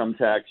pay income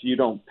tax, you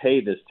don't pay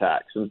this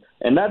tax.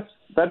 And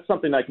that's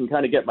something I can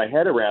kind of get my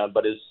head around,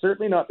 but is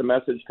certainly not the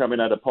message coming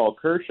out of Paul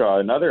Kershaw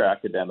and other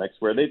academics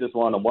where they just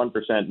want a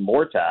 1%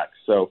 more tax.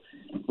 So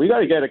we got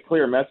to get a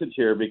clear message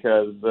here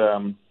because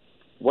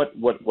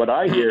what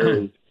I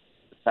hear is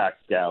tax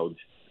gouge.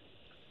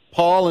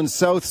 Paul in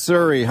South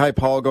Surrey. Hi,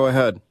 Paul. Go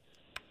ahead.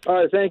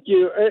 Thank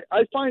you.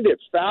 I find it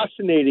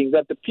fascinating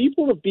that the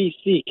people of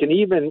BC can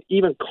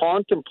even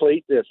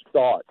contemplate this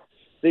thought.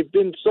 They've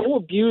been so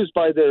abused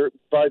by their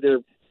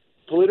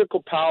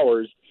political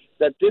powers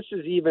that this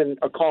is even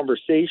a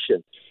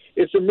conversation.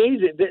 It's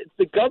amazing.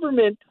 The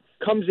government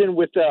comes in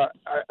with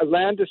a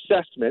land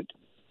assessment,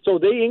 so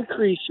they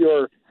increase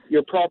your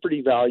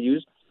property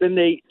values, then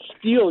they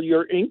steal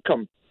your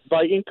income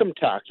by income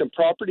tax and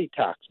property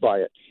tax by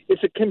it.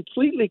 It's a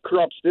completely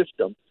corrupt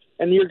system,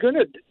 and you're going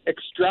to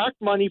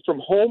extract money from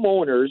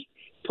homeowners,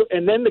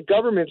 and then the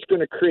government's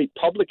going to create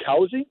public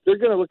housing. They're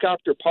going to look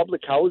after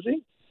public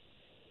housing.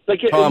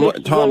 Like it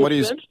makes no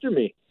sense to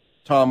me.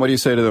 Tom, what do you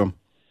say to them?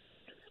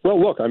 Well,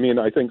 look, I mean,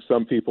 I think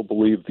some people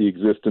believe the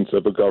existence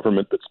of a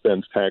government that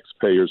spends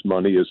taxpayers'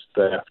 money is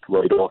theft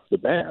right off the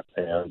bat.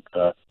 And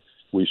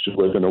we should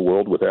live in a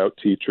world without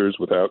teachers,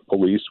 without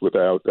police,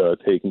 without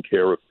taking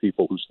care of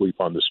people who sleep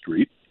on the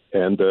street.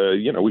 And,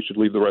 we should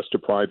leave the rest to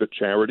private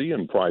charity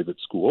and private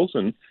schools.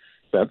 And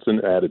that's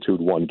an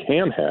attitude one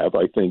can have.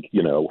 I think,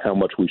 how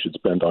much we should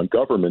spend on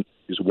government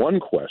is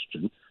one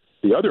question.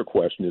 The other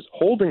question is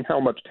holding how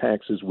much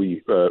taxes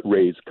we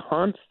raise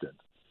constant.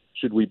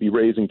 Should we be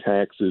raising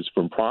taxes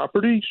from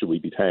property? Should we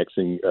be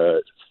taxing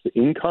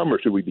income, or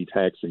should we be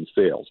taxing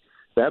sales?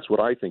 That's what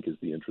I think is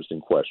the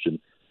interesting question.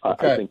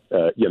 Okay. I think,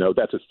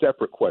 that's a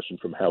separate question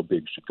from how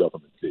big should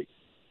government be.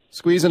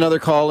 Squeeze another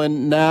call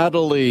in.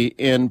 Natalie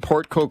in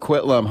Port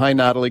Coquitlam. Hi,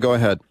 Natalie. Go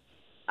ahead.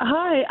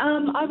 Hi.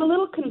 I'm a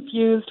little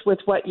confused with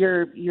what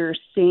you're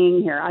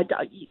saying here.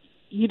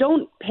 You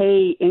don't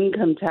pay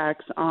income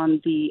tax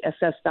on the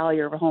assessed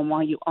value of a home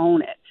while you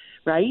own it,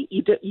 right?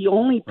 You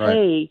only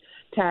pay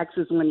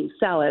taxes when you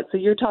sell it. So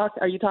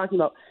are you talking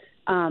about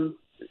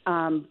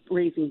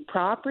raising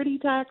property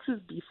taxes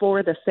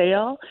before the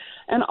sale?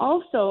 And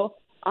also,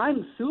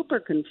 I'm super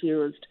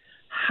confused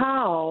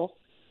how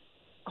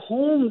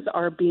homes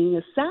are being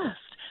assessed.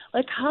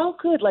 Like, how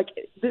could, like,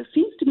 it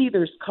seems to me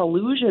there's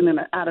collusion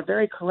at a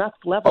very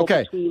corrupt level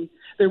between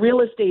the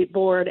real estate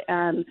board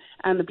and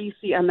the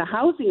BC and the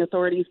housing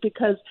authorities,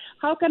 because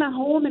how can a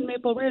home in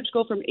Maple Ridge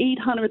go from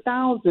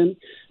 800,000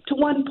 to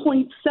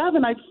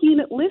 1.7? I've seen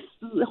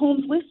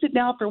homes listed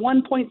now for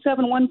 1.7,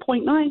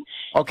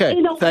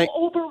 1.9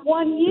 over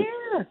 1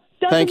 year.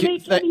 Doesn't make any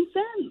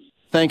sense.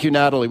 Thank you,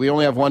 Natalie. We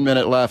only have 1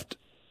 minute left.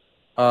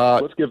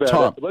 Let's give that.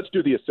 Tom. Let's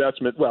do the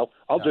assessment. Well,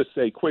 I'll just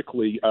say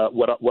quickly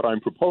what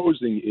I'm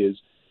proposing is,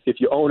 if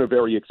you own a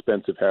very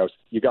expensive house,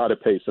 you got to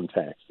pay some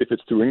tax. If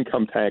it's through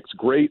income tax,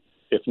 great.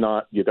 If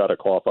not, you got to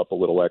cough up a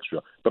little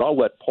extra. But I'll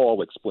let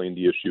Paul explain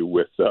the issue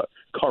with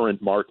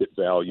current market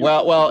value.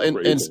 Well,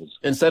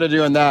 instead of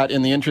doing that,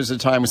 in the interest of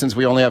time, since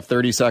we only have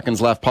 30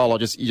 seconds left, Paul, you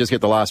just get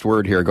the last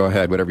word here. Go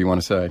ahead, whatever you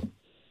want to say.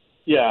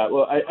 Yeah,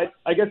 well,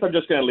 I guess I'm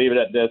just going to leave it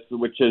at this,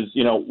 which is,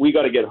 we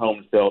got to get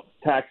homes built.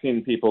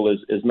 Taxing people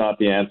is not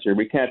the answer.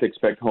 We can't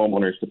expect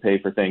homeowners to pay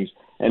for things.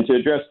 And to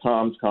address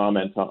Tom's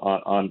comment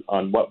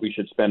on what we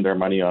should spend our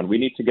money on, we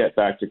need to get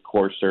back to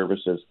core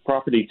services.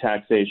 Property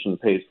taxation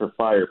pays for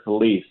fire,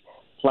 police,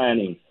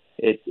 planning.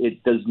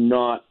 It does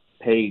not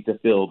pay to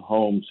build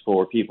homes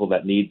for people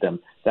that need them.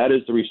 That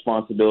is the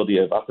responsibility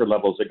of upper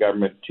levels of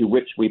government to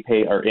which we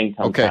pay our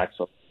income tax.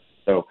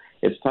 So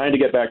it's time to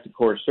get back to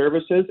core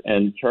services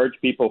and charge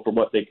people for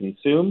what they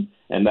consume,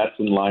 and that's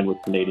in line with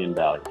Canadian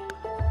values.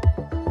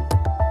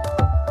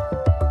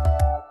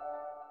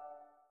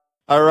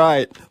 All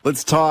right,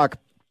 let's talk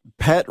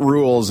pet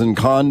rules in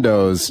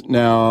condos.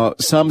 Now,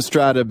 some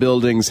strata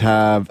buildings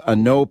have a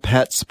no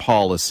pets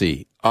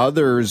policy.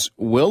 Others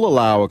will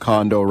allow a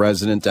condo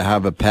resident to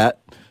have a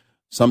pet,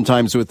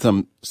 sometimes with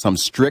some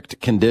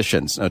strict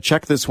conditions. Now,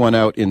 check this one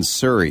out in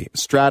Surrey.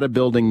 Strata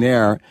building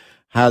there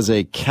has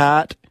a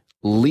cat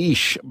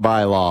leash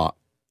bylaw.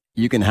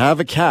 You can have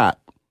a cat,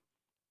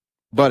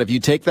 but if you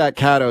take that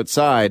cat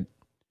outside,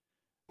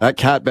 that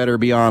cat better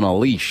be on a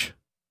leash.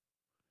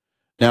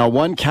 Now,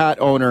 one cat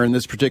owner in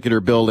this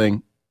particular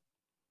building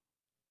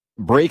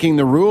breaking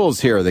the rules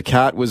here. The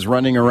cat was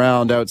running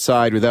around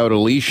outside without a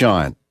leash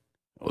on.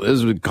 Well,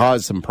 this would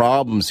cause some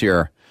problems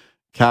here.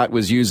 Cat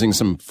was using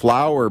some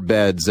flower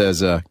beds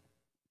as a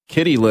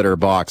kitty litter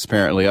box,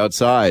 apparently,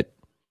 outside.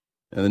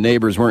 And the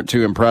neighbors weren't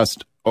too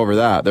impressed over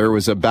that. There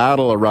was a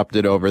battle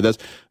erupted over this.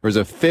 There was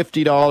a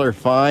 $50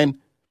 fine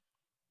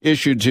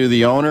issued to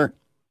the owner.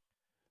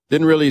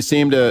 Didn't really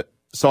seem to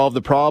solve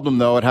the problem,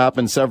 though. It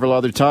happened several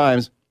other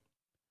times.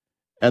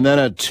 And then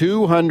a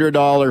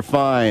 $200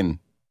 fine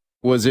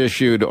was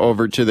issued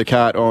over to the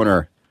cat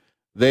owner.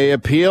 They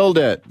appealed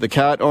it. The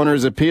cat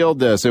owners appealed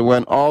this. It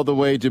went all the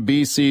way to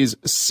BC's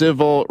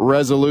Civil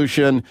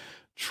Resolution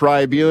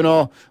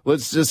Tribunal.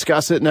 Let's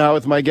discuss it now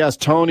with my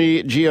guest,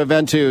 Tony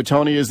Gioventu.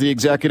 Tony is the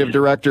Executive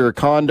Director,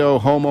 Condo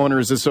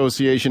Homeowners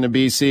Association of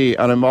BC,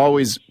 and I'm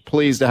always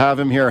pleased to have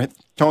him here.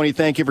 Tony,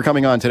 thank you for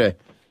coming on today.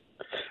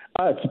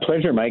 It's a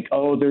pleasure, Mike.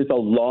 There's a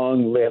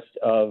long list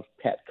of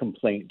pet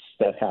complaints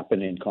that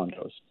happen in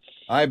condos.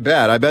 I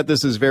bet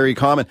this is very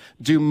common.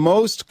 Do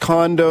most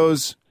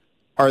condos,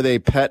 are they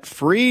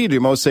pet-free? Do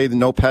most say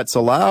no pets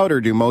allowed, or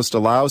do most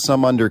allow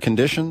some under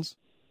conditions?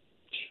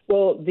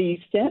 Well, the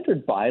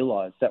standard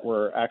bylaws that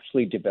were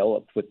actually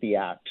developed with the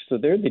Act, so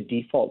they're the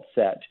default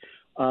set,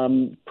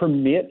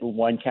 permit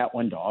one cat,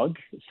 one dog.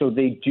 So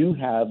they do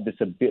have this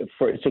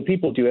so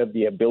people do have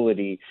the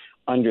ability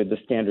under the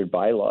standard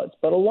bylaws.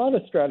 But a lot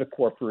of strata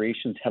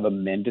corporations have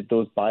amended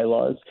those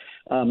bylaws.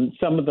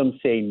 Some of them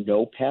say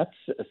no pets.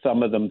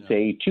 Some of them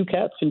say 2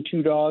 cats and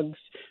 2 dogs.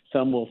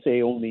 Some will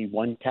say only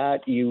 1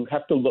 cat. You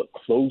have to look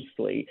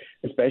closely,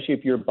 especially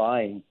if you're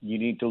buying. You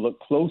need to look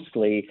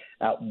closely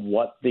at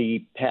what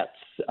the pets,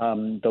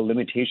 the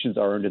limitations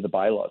are under the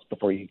bylaws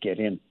before you get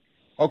in.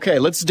 Okay,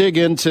 let's dig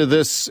into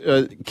this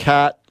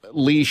cat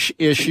leash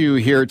issue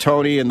here,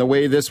 Tony, and the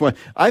way this went.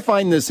 I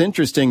find this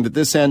interesting that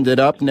this ended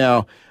up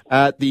now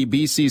at the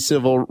BC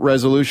Civil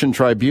Resolution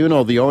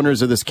Tribunal. The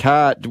owners of this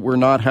cat were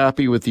not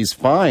happy with these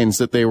fines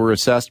that they were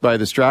assessed by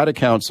the Strata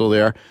Council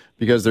there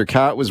because their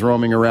cat was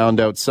roaming around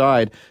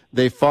outside.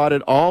 They fought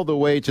it all the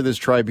way to this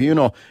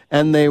tribunal,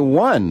 and they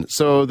won.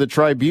 So the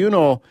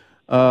tribunal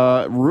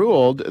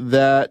ruled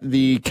that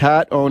the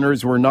cat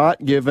owners were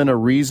not given a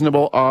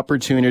reasonable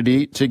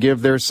opportunity to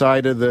give their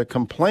side of the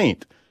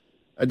complaint.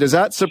 Does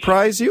that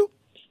surprise you?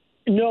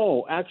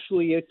 No,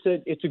 actually,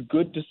 it's a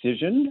good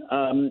decision,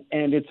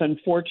 and it's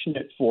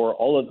unfortunate for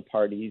all of the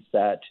parties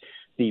that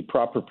the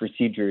proper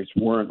procedures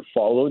weren't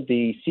followed.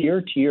 The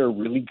CRT are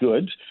really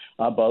good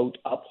about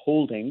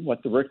upholding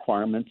what the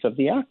requirements of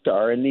the Act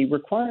are. And the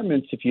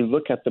requirements, if you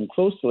look at them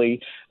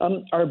closely,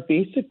 are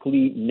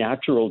basically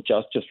natural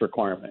justice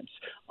requirements.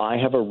 I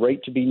have a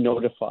right to be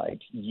notified.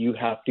 You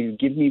have to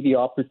give me the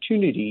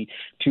opportunity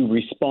to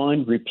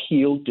respond,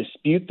 repeal,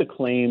 dispute the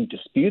claim,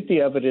 dispute the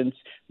evidence.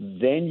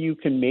 Then you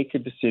can make a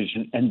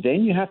decision, and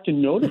then you have to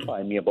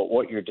notify me about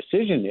what your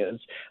decision is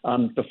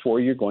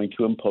before you're going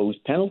to impose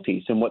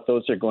penalties and what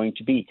those are going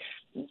to be.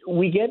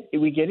 we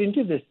get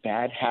into this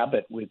bad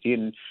habit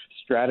within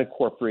strata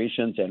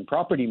corporations and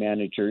property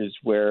managers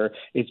where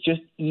it's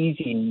just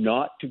easy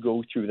not to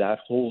go through that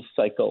whole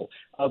cycle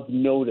of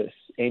notice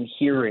and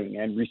hearing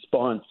and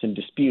response and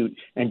dispute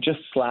and just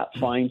slap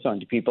fines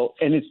onto people.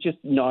 And it's just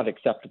not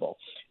acceptable.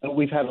 And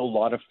we've had a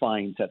lot of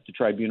fines at the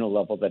tribunal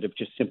level that have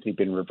just simply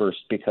been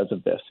reversed because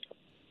of this.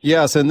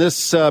 Yes, and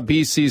this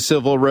BC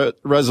Civil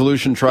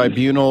Resolution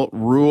Tribunal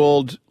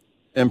ruled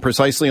and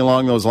precisely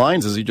along those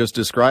lines, as you just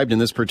described in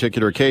this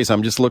particular case.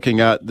 I'm just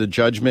looking at the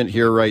judgment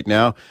here right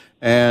now,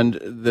 and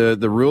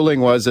the ruling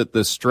was that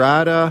the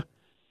Strata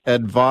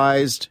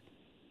advised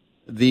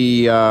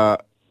the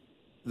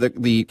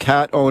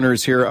cat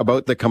owners here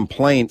about the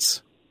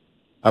complaints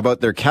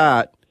about their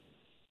cat,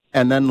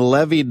 and then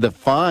levied the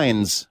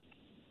fines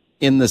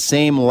in the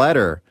same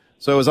letter.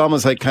 So it was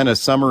almost like kind of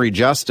summary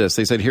justice.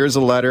 They said, "Here's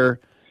a letter.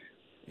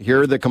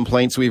 Here are the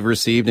complaints we've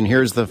received, and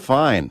here's the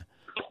fine."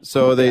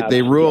 So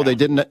they ruled they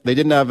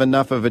didn't have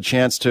enough of a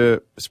chance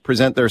to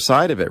present their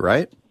side of it,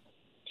 right?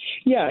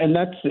 Yeah, and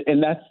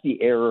that's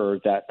the error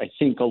that I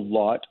think a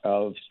lot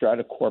of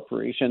strata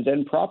corporations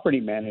and property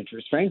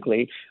managers,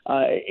 frankly,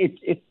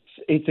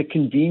 it's a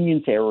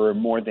convenience error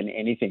more than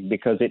anything,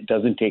 because it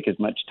doesn't take as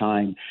much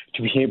time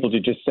to be able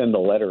to just send a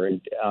letter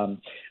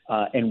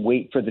and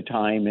wait for the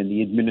time and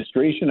the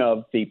administration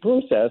of the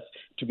process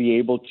to be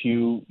able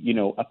to,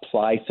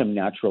 apply some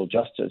natural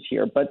justice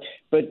here. But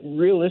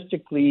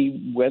realistically,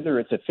 whether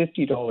it's a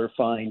 $50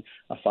 fine,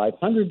 a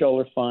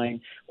 $500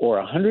 fine, or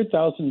a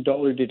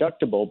 $100,000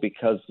 deductible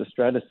because the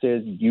strata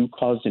says you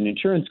caused an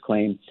insurance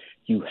claim,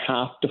 you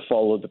have to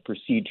follow the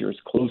procedures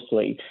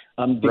closely,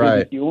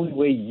 because it's the only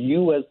way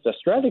you, as the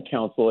strata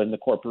council and the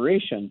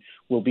corporation,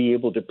 will be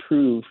able to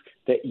prove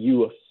that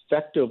you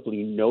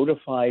effectively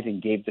notified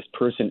and gave this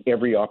person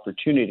every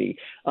opportunity.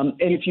 And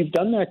if you've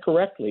done that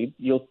correctly,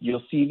 you'll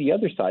see the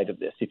other side of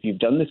this. If you've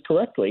done this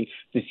correctly,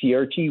 the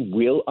CRT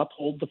will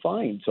uphold the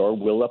fines or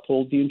will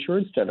uphold the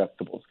insurance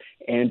deductibles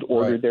and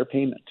order their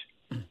payment.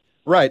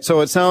 Right.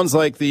 So it sounds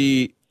like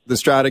the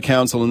Strata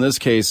Council in this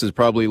case has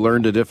probably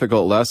learned a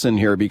difficult lesson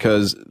here,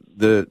 because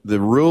the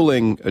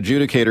ruling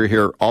adjudicator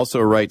here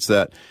also writes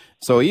that,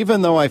 so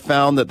even though I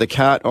found that the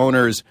cat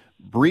owners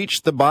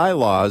breached the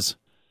bylaws,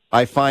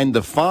 I find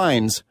the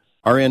fines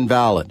are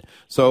invalid.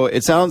 So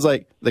it sounds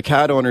like the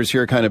cat owners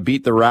here kind of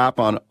beat the rap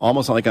on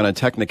almost like on a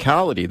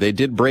technicality. They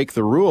did break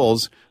the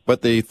rules,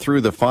 but they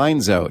threw the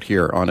fines out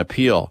here on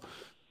appeal.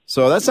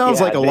 So that sounds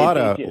like a lot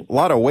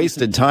of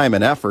wasted time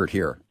and effort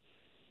here.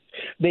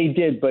 They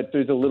did, but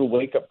there's a little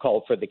wake-up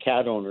call for the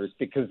cat owners,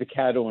 because the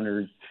cat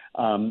owners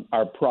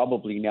are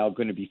probably now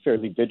going to be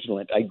fairly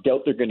vigilant. I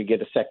doubt they're going to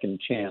get a second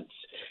chance.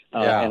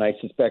 And I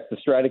suspect the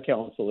Strata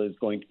Council is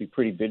going to be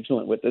pretty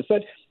vigilant with this.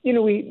 But,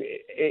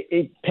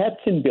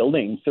 pets in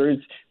buildings,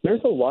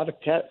 there's a lot of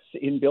pets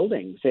in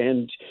buildings.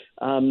 And,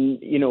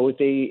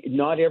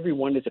 not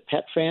everyone is a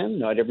pet fan.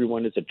 Not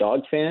everyone is a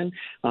dog fan.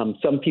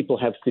 Some people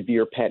have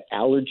severe pet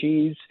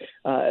allergies.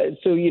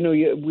 So,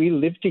 we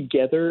live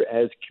together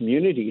as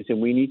communities, and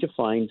we need to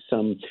find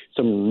some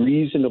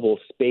reasonable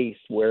space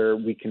where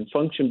we can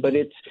function. But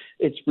it's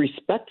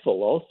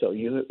respectful also.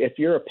 If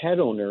you're a pet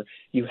owner,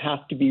 you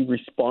have to be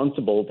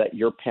responsible that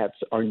your pets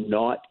are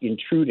not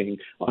intruding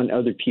on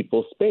other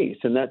people's space.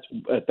 And that's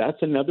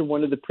another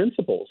one of the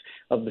principles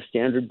of the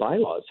standard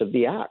bylaws of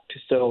the Act.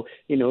 So,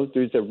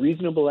 there's a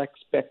reasonable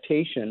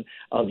expectation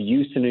of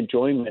use and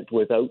enjoyment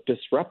without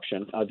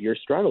disruption of your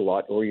strata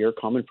lot or your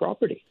common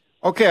property.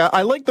 Okay,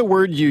 I like the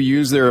word you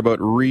use there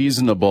about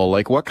reasonable.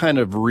 Like, what kind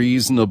of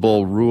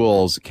reasonable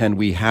rules can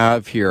we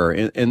have here?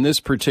 In this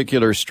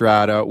particular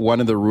strata, one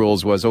of the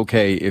rules was,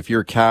 okay, if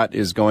your cat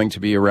is going to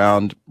be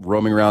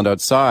roaming around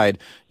outside,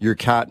 your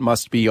cat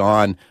must be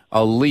on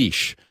a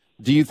leash.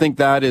 Do you think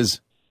that is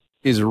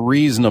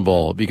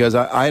reasonable? Because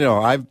I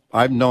know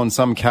I've known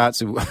some cats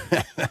who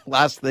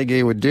last thing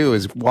they would do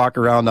is walk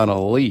around on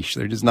a leash.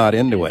 They're just not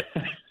into it.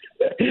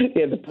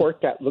 Yeah, the poor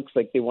cat looks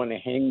like they want to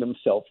hang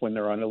themselves when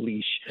they're on a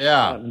leash.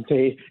 Yeah,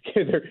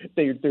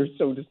 they're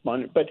so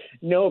despondent. But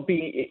no,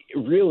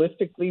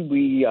 realistically,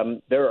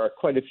 there are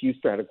quite a few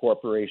strata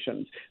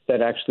corporations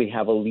that actually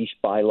have a leash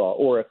bylaw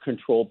or a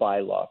control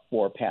bylaw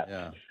for pets.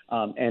 Yeah.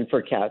 And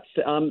for cats,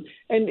 and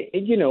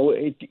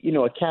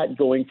a cat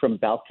going from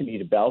balcony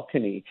to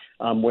balcony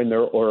when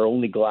there are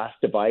only glass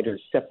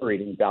dividers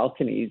separating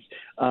balconies,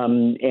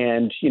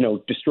 and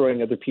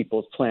destroying other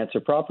people's plants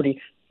or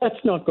property.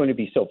 That's not going to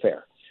be so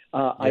fair.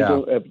 I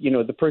don't,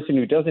 the person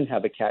who doesn't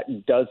have a cat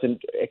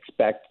doesn't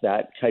expect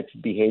that type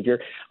of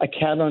behavior. A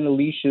cat on a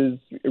leash is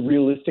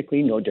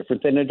realistically no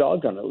different than a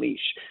dog on a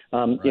leash.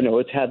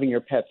 It's having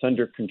your pets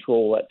under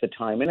control at the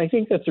time, and I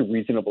think that's a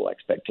reasonable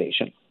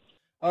expectation.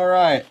 All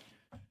right.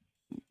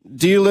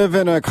 Do you live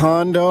in a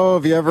condo?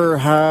 Have you ever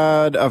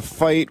had a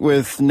fight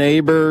with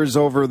neighbors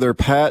over their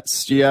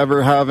pets? Do you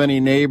ever have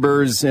any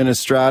neighbors in a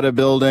strata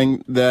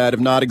building that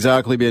have not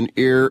exactly been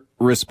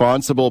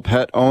irresponsible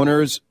pet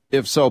owners?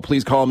 If so,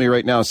 please call me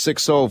right now.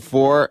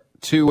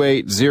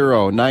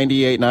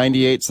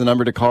 604-280-9898 is the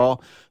number to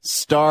call.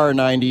 star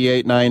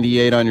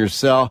 9898 on your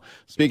cell.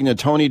 Speaking to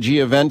Tony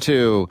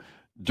Giaventu,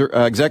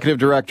 Executive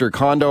Director,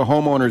 Condo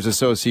Homeowners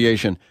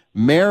Association.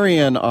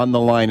 Marion on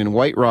the line in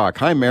White Rock.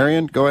 Hi,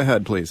 Marion. Go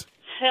ahead, please.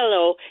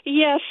 Hello.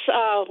 Yes,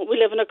 we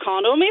live in a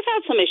condo, and we've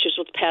had some issues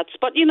with pets,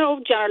 but,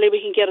 generally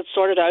we can get it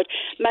sorted out.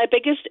 My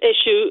biggest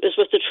issue is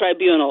with the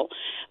tribunal.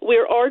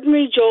 We're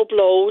ordinary Joe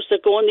Blows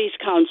that go in these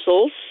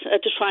councils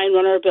to try and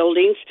run our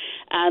buildings,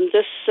 and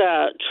this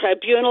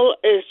tribunal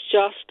is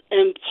just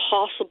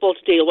impossible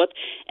to deal with.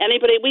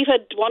 We've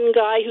had one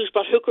guy who's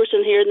brought hookers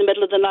in here in the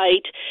middle of the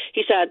night.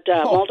 He's had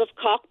Molotov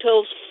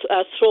cocktails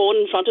thrown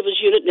in front of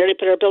his unit, nearly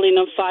put our building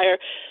on fire.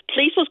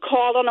 Police was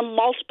called on him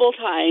multiple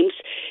times.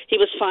 He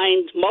was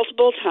fined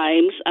multiple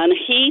times, and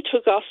he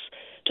took us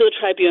to the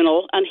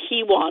tribunal, and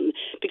he won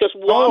because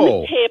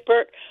one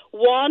paper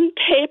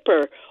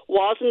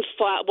wasn't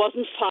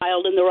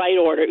filed in the right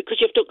order,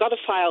 because you've got to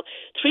file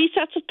 3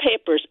 sets of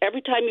papers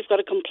every time you've got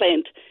a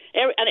complaint,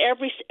 and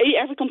every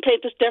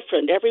complaint is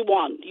different. Every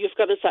one you've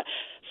got to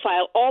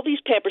file all these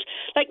papers.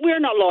 Like, we're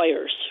not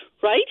lawyers,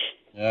 right?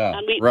 Yeah,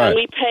 and we right. and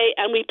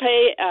we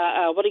pay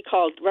what do you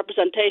call it,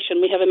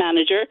 representation. We have a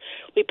manager.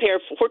 We pay her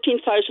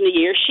 $14,000 a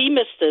year. She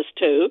missed this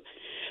too,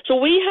 so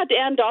we had to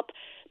end up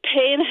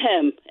paying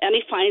him.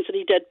 Any fines that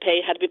he did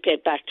pay had to be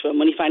paid back to him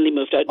when he finally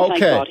moved out. Okay.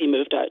 Thank God he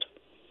moved out.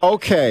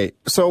 Okay,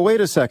 so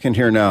wait a second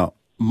here now.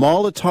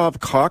 Molotov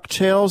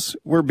cocktails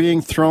were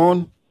being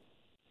thrown?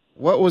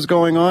 What was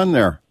going on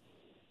there,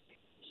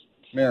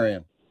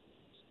 Marion?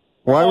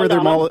 Why were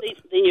there Molotov?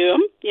 They knew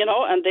him,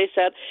 and they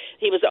said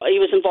he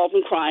was involved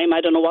in crime.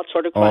 I don't know what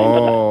sort of crime,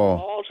 but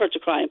all sorts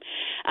of crime.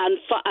 And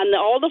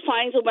all the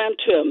fines that went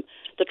to him,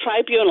 the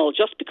tribunal,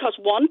 just because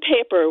one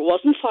paper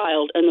wasn't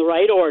filed in the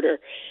right order,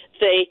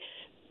 they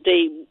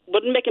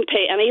wouldn't make him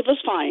pay any of his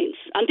fines.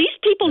 And these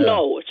people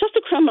know. It's just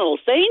the criminals.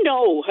 They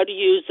know how to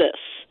use this.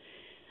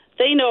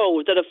 They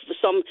know that if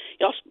some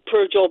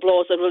poor Joe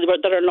Blows that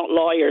are not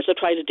lawyers that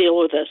try to deal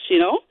with this,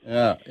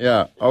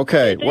 Yeah.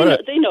 Okay.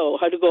 They know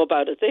how to go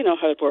about it. They know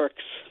how it works.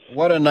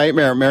 What a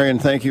nightmare. Marion,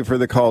 thank you for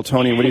the call.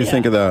 Tony, what do you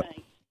think of that?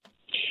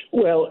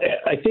 Well,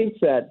 I think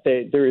that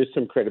there is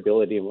some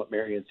credibility in what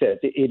Marion said.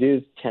 It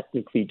is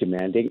technically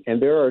demanding,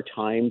 and there are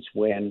times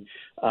when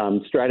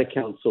strata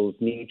councils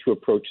need to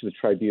approach the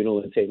tribunal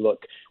and say,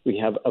 look, we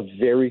have a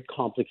very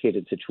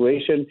complicated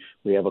situation.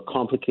 We have a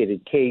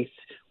complicated case.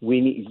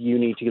 You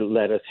need to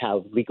let us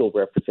have legal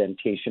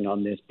representation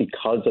on this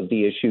because of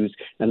the issues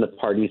and the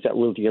parties that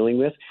we're dealing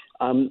with.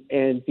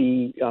 And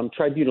the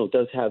tribunal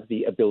does have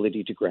the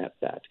ability to grant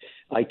that.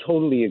 I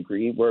totally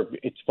agree.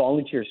 It's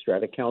volunteer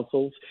strata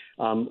councils.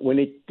 When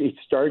it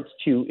starts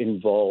to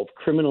involve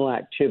criminal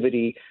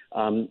activity,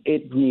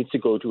 it needs to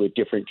go to a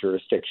different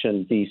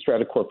jurisdiction. The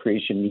strata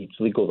corporation needs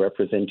legal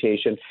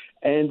representation,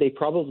 and they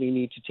probably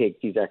need to take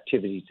these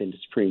activities into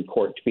Supreme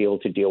Court to be able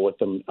to deal with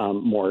them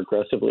more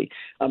aggressively.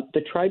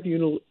 The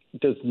tribunal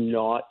does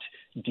not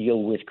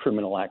deal with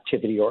criminal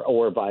activity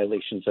or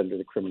violations under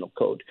the criminal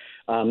code.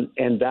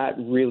 And that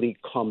really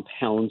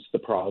compounds the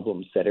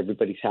problems that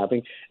everybody's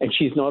having. And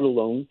she's not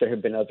alone. There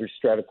have been other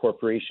strata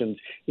corporations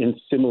in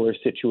similar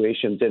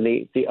situations. And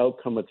the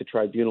outcome of the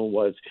tribunal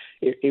was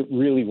it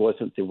really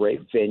wasn't the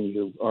right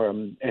venue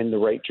and the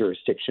right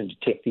jurisdiction to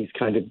take these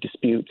kind of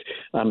disputes.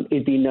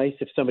 It'd be nice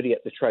if somebody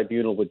at the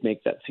tribunal would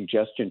make that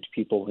suggestion to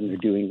people when they're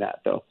doing that,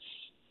 though.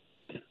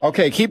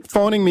 Okay, keep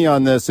phoning me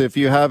on this. If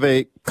you have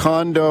a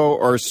condo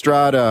or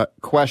strata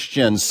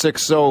question,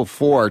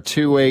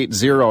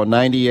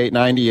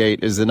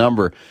 604-280-9898 is the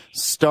number.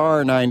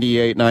 Star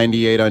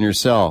 9898 on your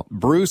cell.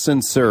 Bruce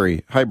in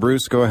Surrey. Hi,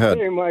 Bruce. Go ahead.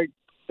 Hey, Mike.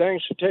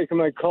 Thanks for taking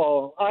my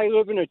call. I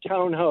live in a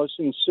townhouse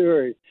in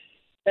Surrey,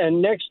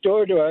 and next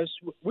door to us,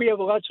 we have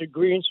lots of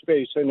green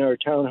space in our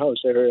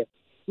townhouse area.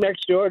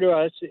 Next door to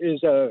us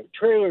is a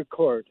trailer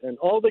court, and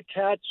all the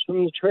cats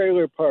from the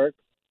trailer park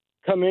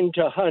come in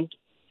to hunt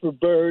for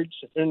birds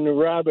and the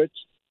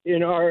rabbits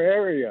in our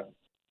area.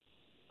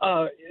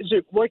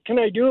 What can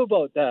I do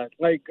about that?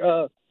 Like,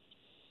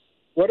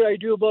 what do I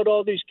do about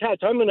all these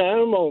cats? I'm an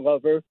animal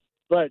lover,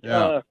 but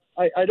I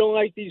don't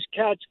like these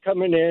cats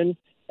coming in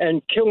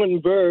and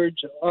killing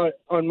birds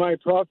on my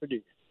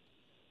property.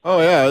 Oh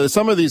yeah,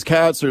 some of these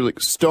cats are like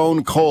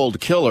stone cold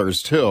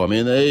killers too. I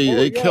mean,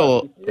 they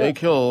kill a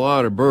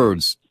lot of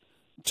birds.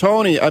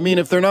 Tony, I mean,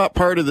 if they're not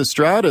part of the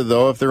strata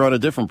though, if they're on a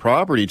different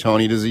property,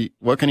 Tony,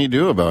 what can he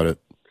do about it?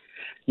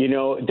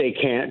 They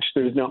can't.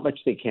 There's not much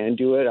they can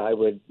do it. I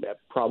would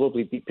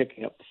probably be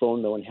picking up the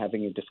phone, though, and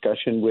having a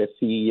discussion with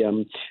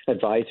the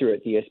advisor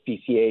at the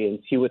SPCA and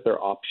see what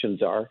their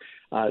options are.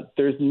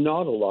 There's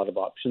not a lot of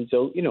options.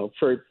 So,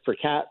 for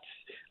cats,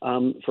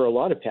 for a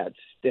lot of pets,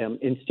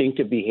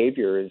 instinctive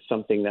behavior is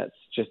something that's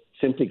just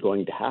simply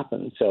going to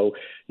happen. So,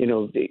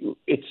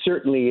 it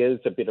certainly is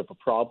a bit of a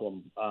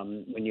problem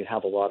when you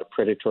have a lot of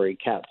predatory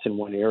cats in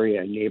one area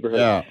and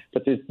neighborhood. Yeah.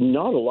 But there's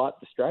not a lot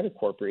the Strata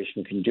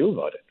Corporation can do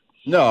about it.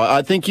 No,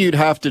 I think you'd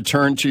have to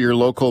turn to your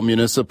local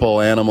municipal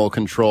animal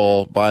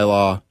control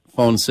bylaw,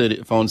 Phone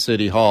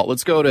City Hall.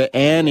 Let's go to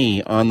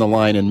Annie on the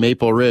line in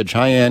Maple Ridge.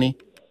 Hi, Annie.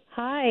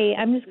 Hi.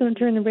 I'm just going to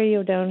turn the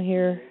radio down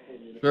here.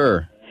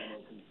 Sure.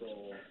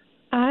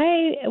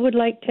 I would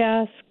like to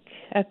ask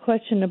a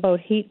question about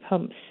heat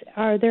pumps.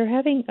 Are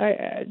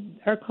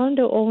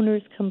condo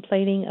owners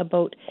complaining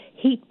about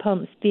heat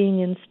pumps being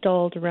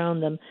installed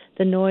around them,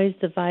 the noise,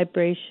 the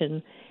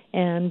vibration,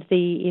 and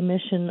the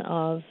emission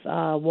of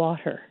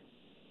water?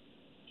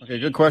 Okay,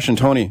 good question,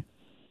 Tony.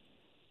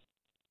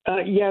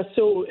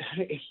 So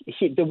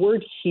the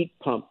word heat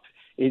pump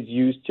is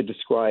used to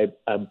describe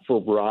a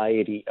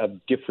variety of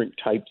different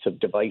types of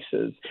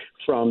devices,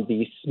 from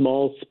the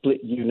small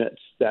split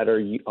units that are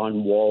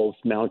on walls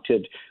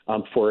mounted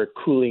for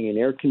cooling and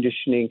air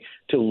conditioning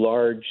to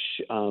large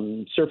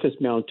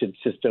surface-mounted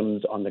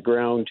systems on the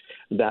ground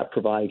that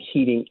provide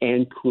heating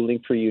and cooling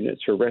for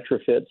units or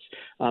retrofits.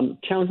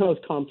 Townhouse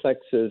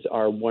complexes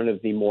are one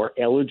of the more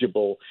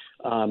eligible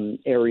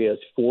areas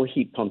for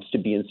heat pumps to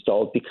be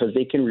installed because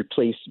they can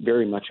replace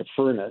very much a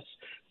furnace.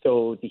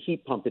 So the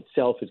heat pump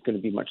itself is going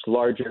to be much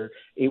larger.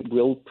 It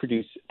will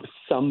produce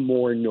some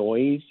more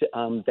noise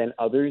than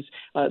others.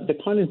 The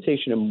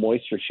condensation and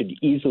moisture should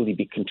easily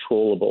be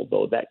controllable,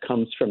 though. That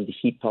comes from the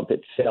heat pump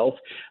itself.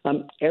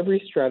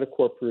 Every Strata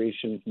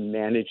Corporation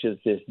manages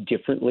this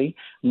differently.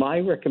 My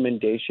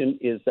recommendation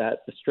is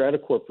that the Strata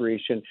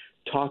Corporation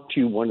talk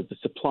to one of the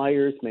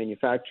suppliers,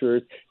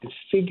 manufacturers, and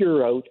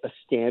figure out a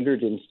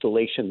standard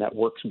installation that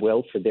works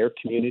well for their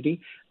community,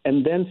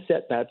 and then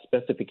set that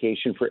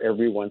specification for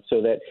everyone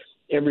so that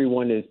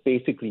everyone is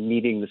basically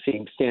meeting the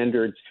same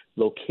standards,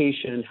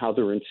 location, how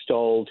they're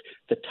installed,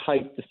 the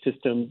type, the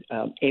system,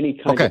 any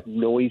kind of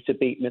noise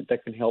abatement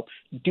that can help.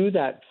 Do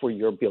that for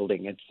your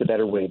building. It's the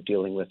better way of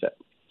dealing with it.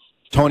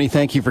 Tony,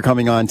 thank you for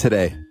coming on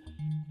today.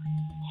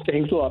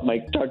 Thanks a lot,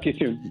 Mike. Talk to you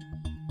soon.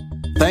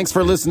 Thanks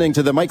for listening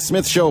to the Mike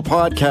Smith Show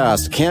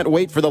podcast. Can't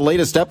wait for the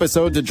latest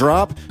episode to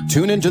drop?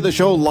 Tune into the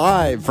show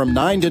live from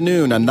 9 to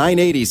noon on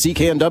 980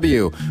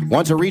 CKNW.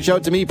 Want to reach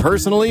out to me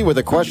personally with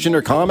a question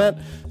or comment?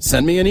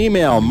 Send me an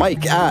email,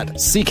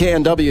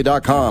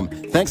 mike@cknw.com.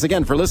 Thanks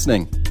again for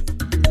listening.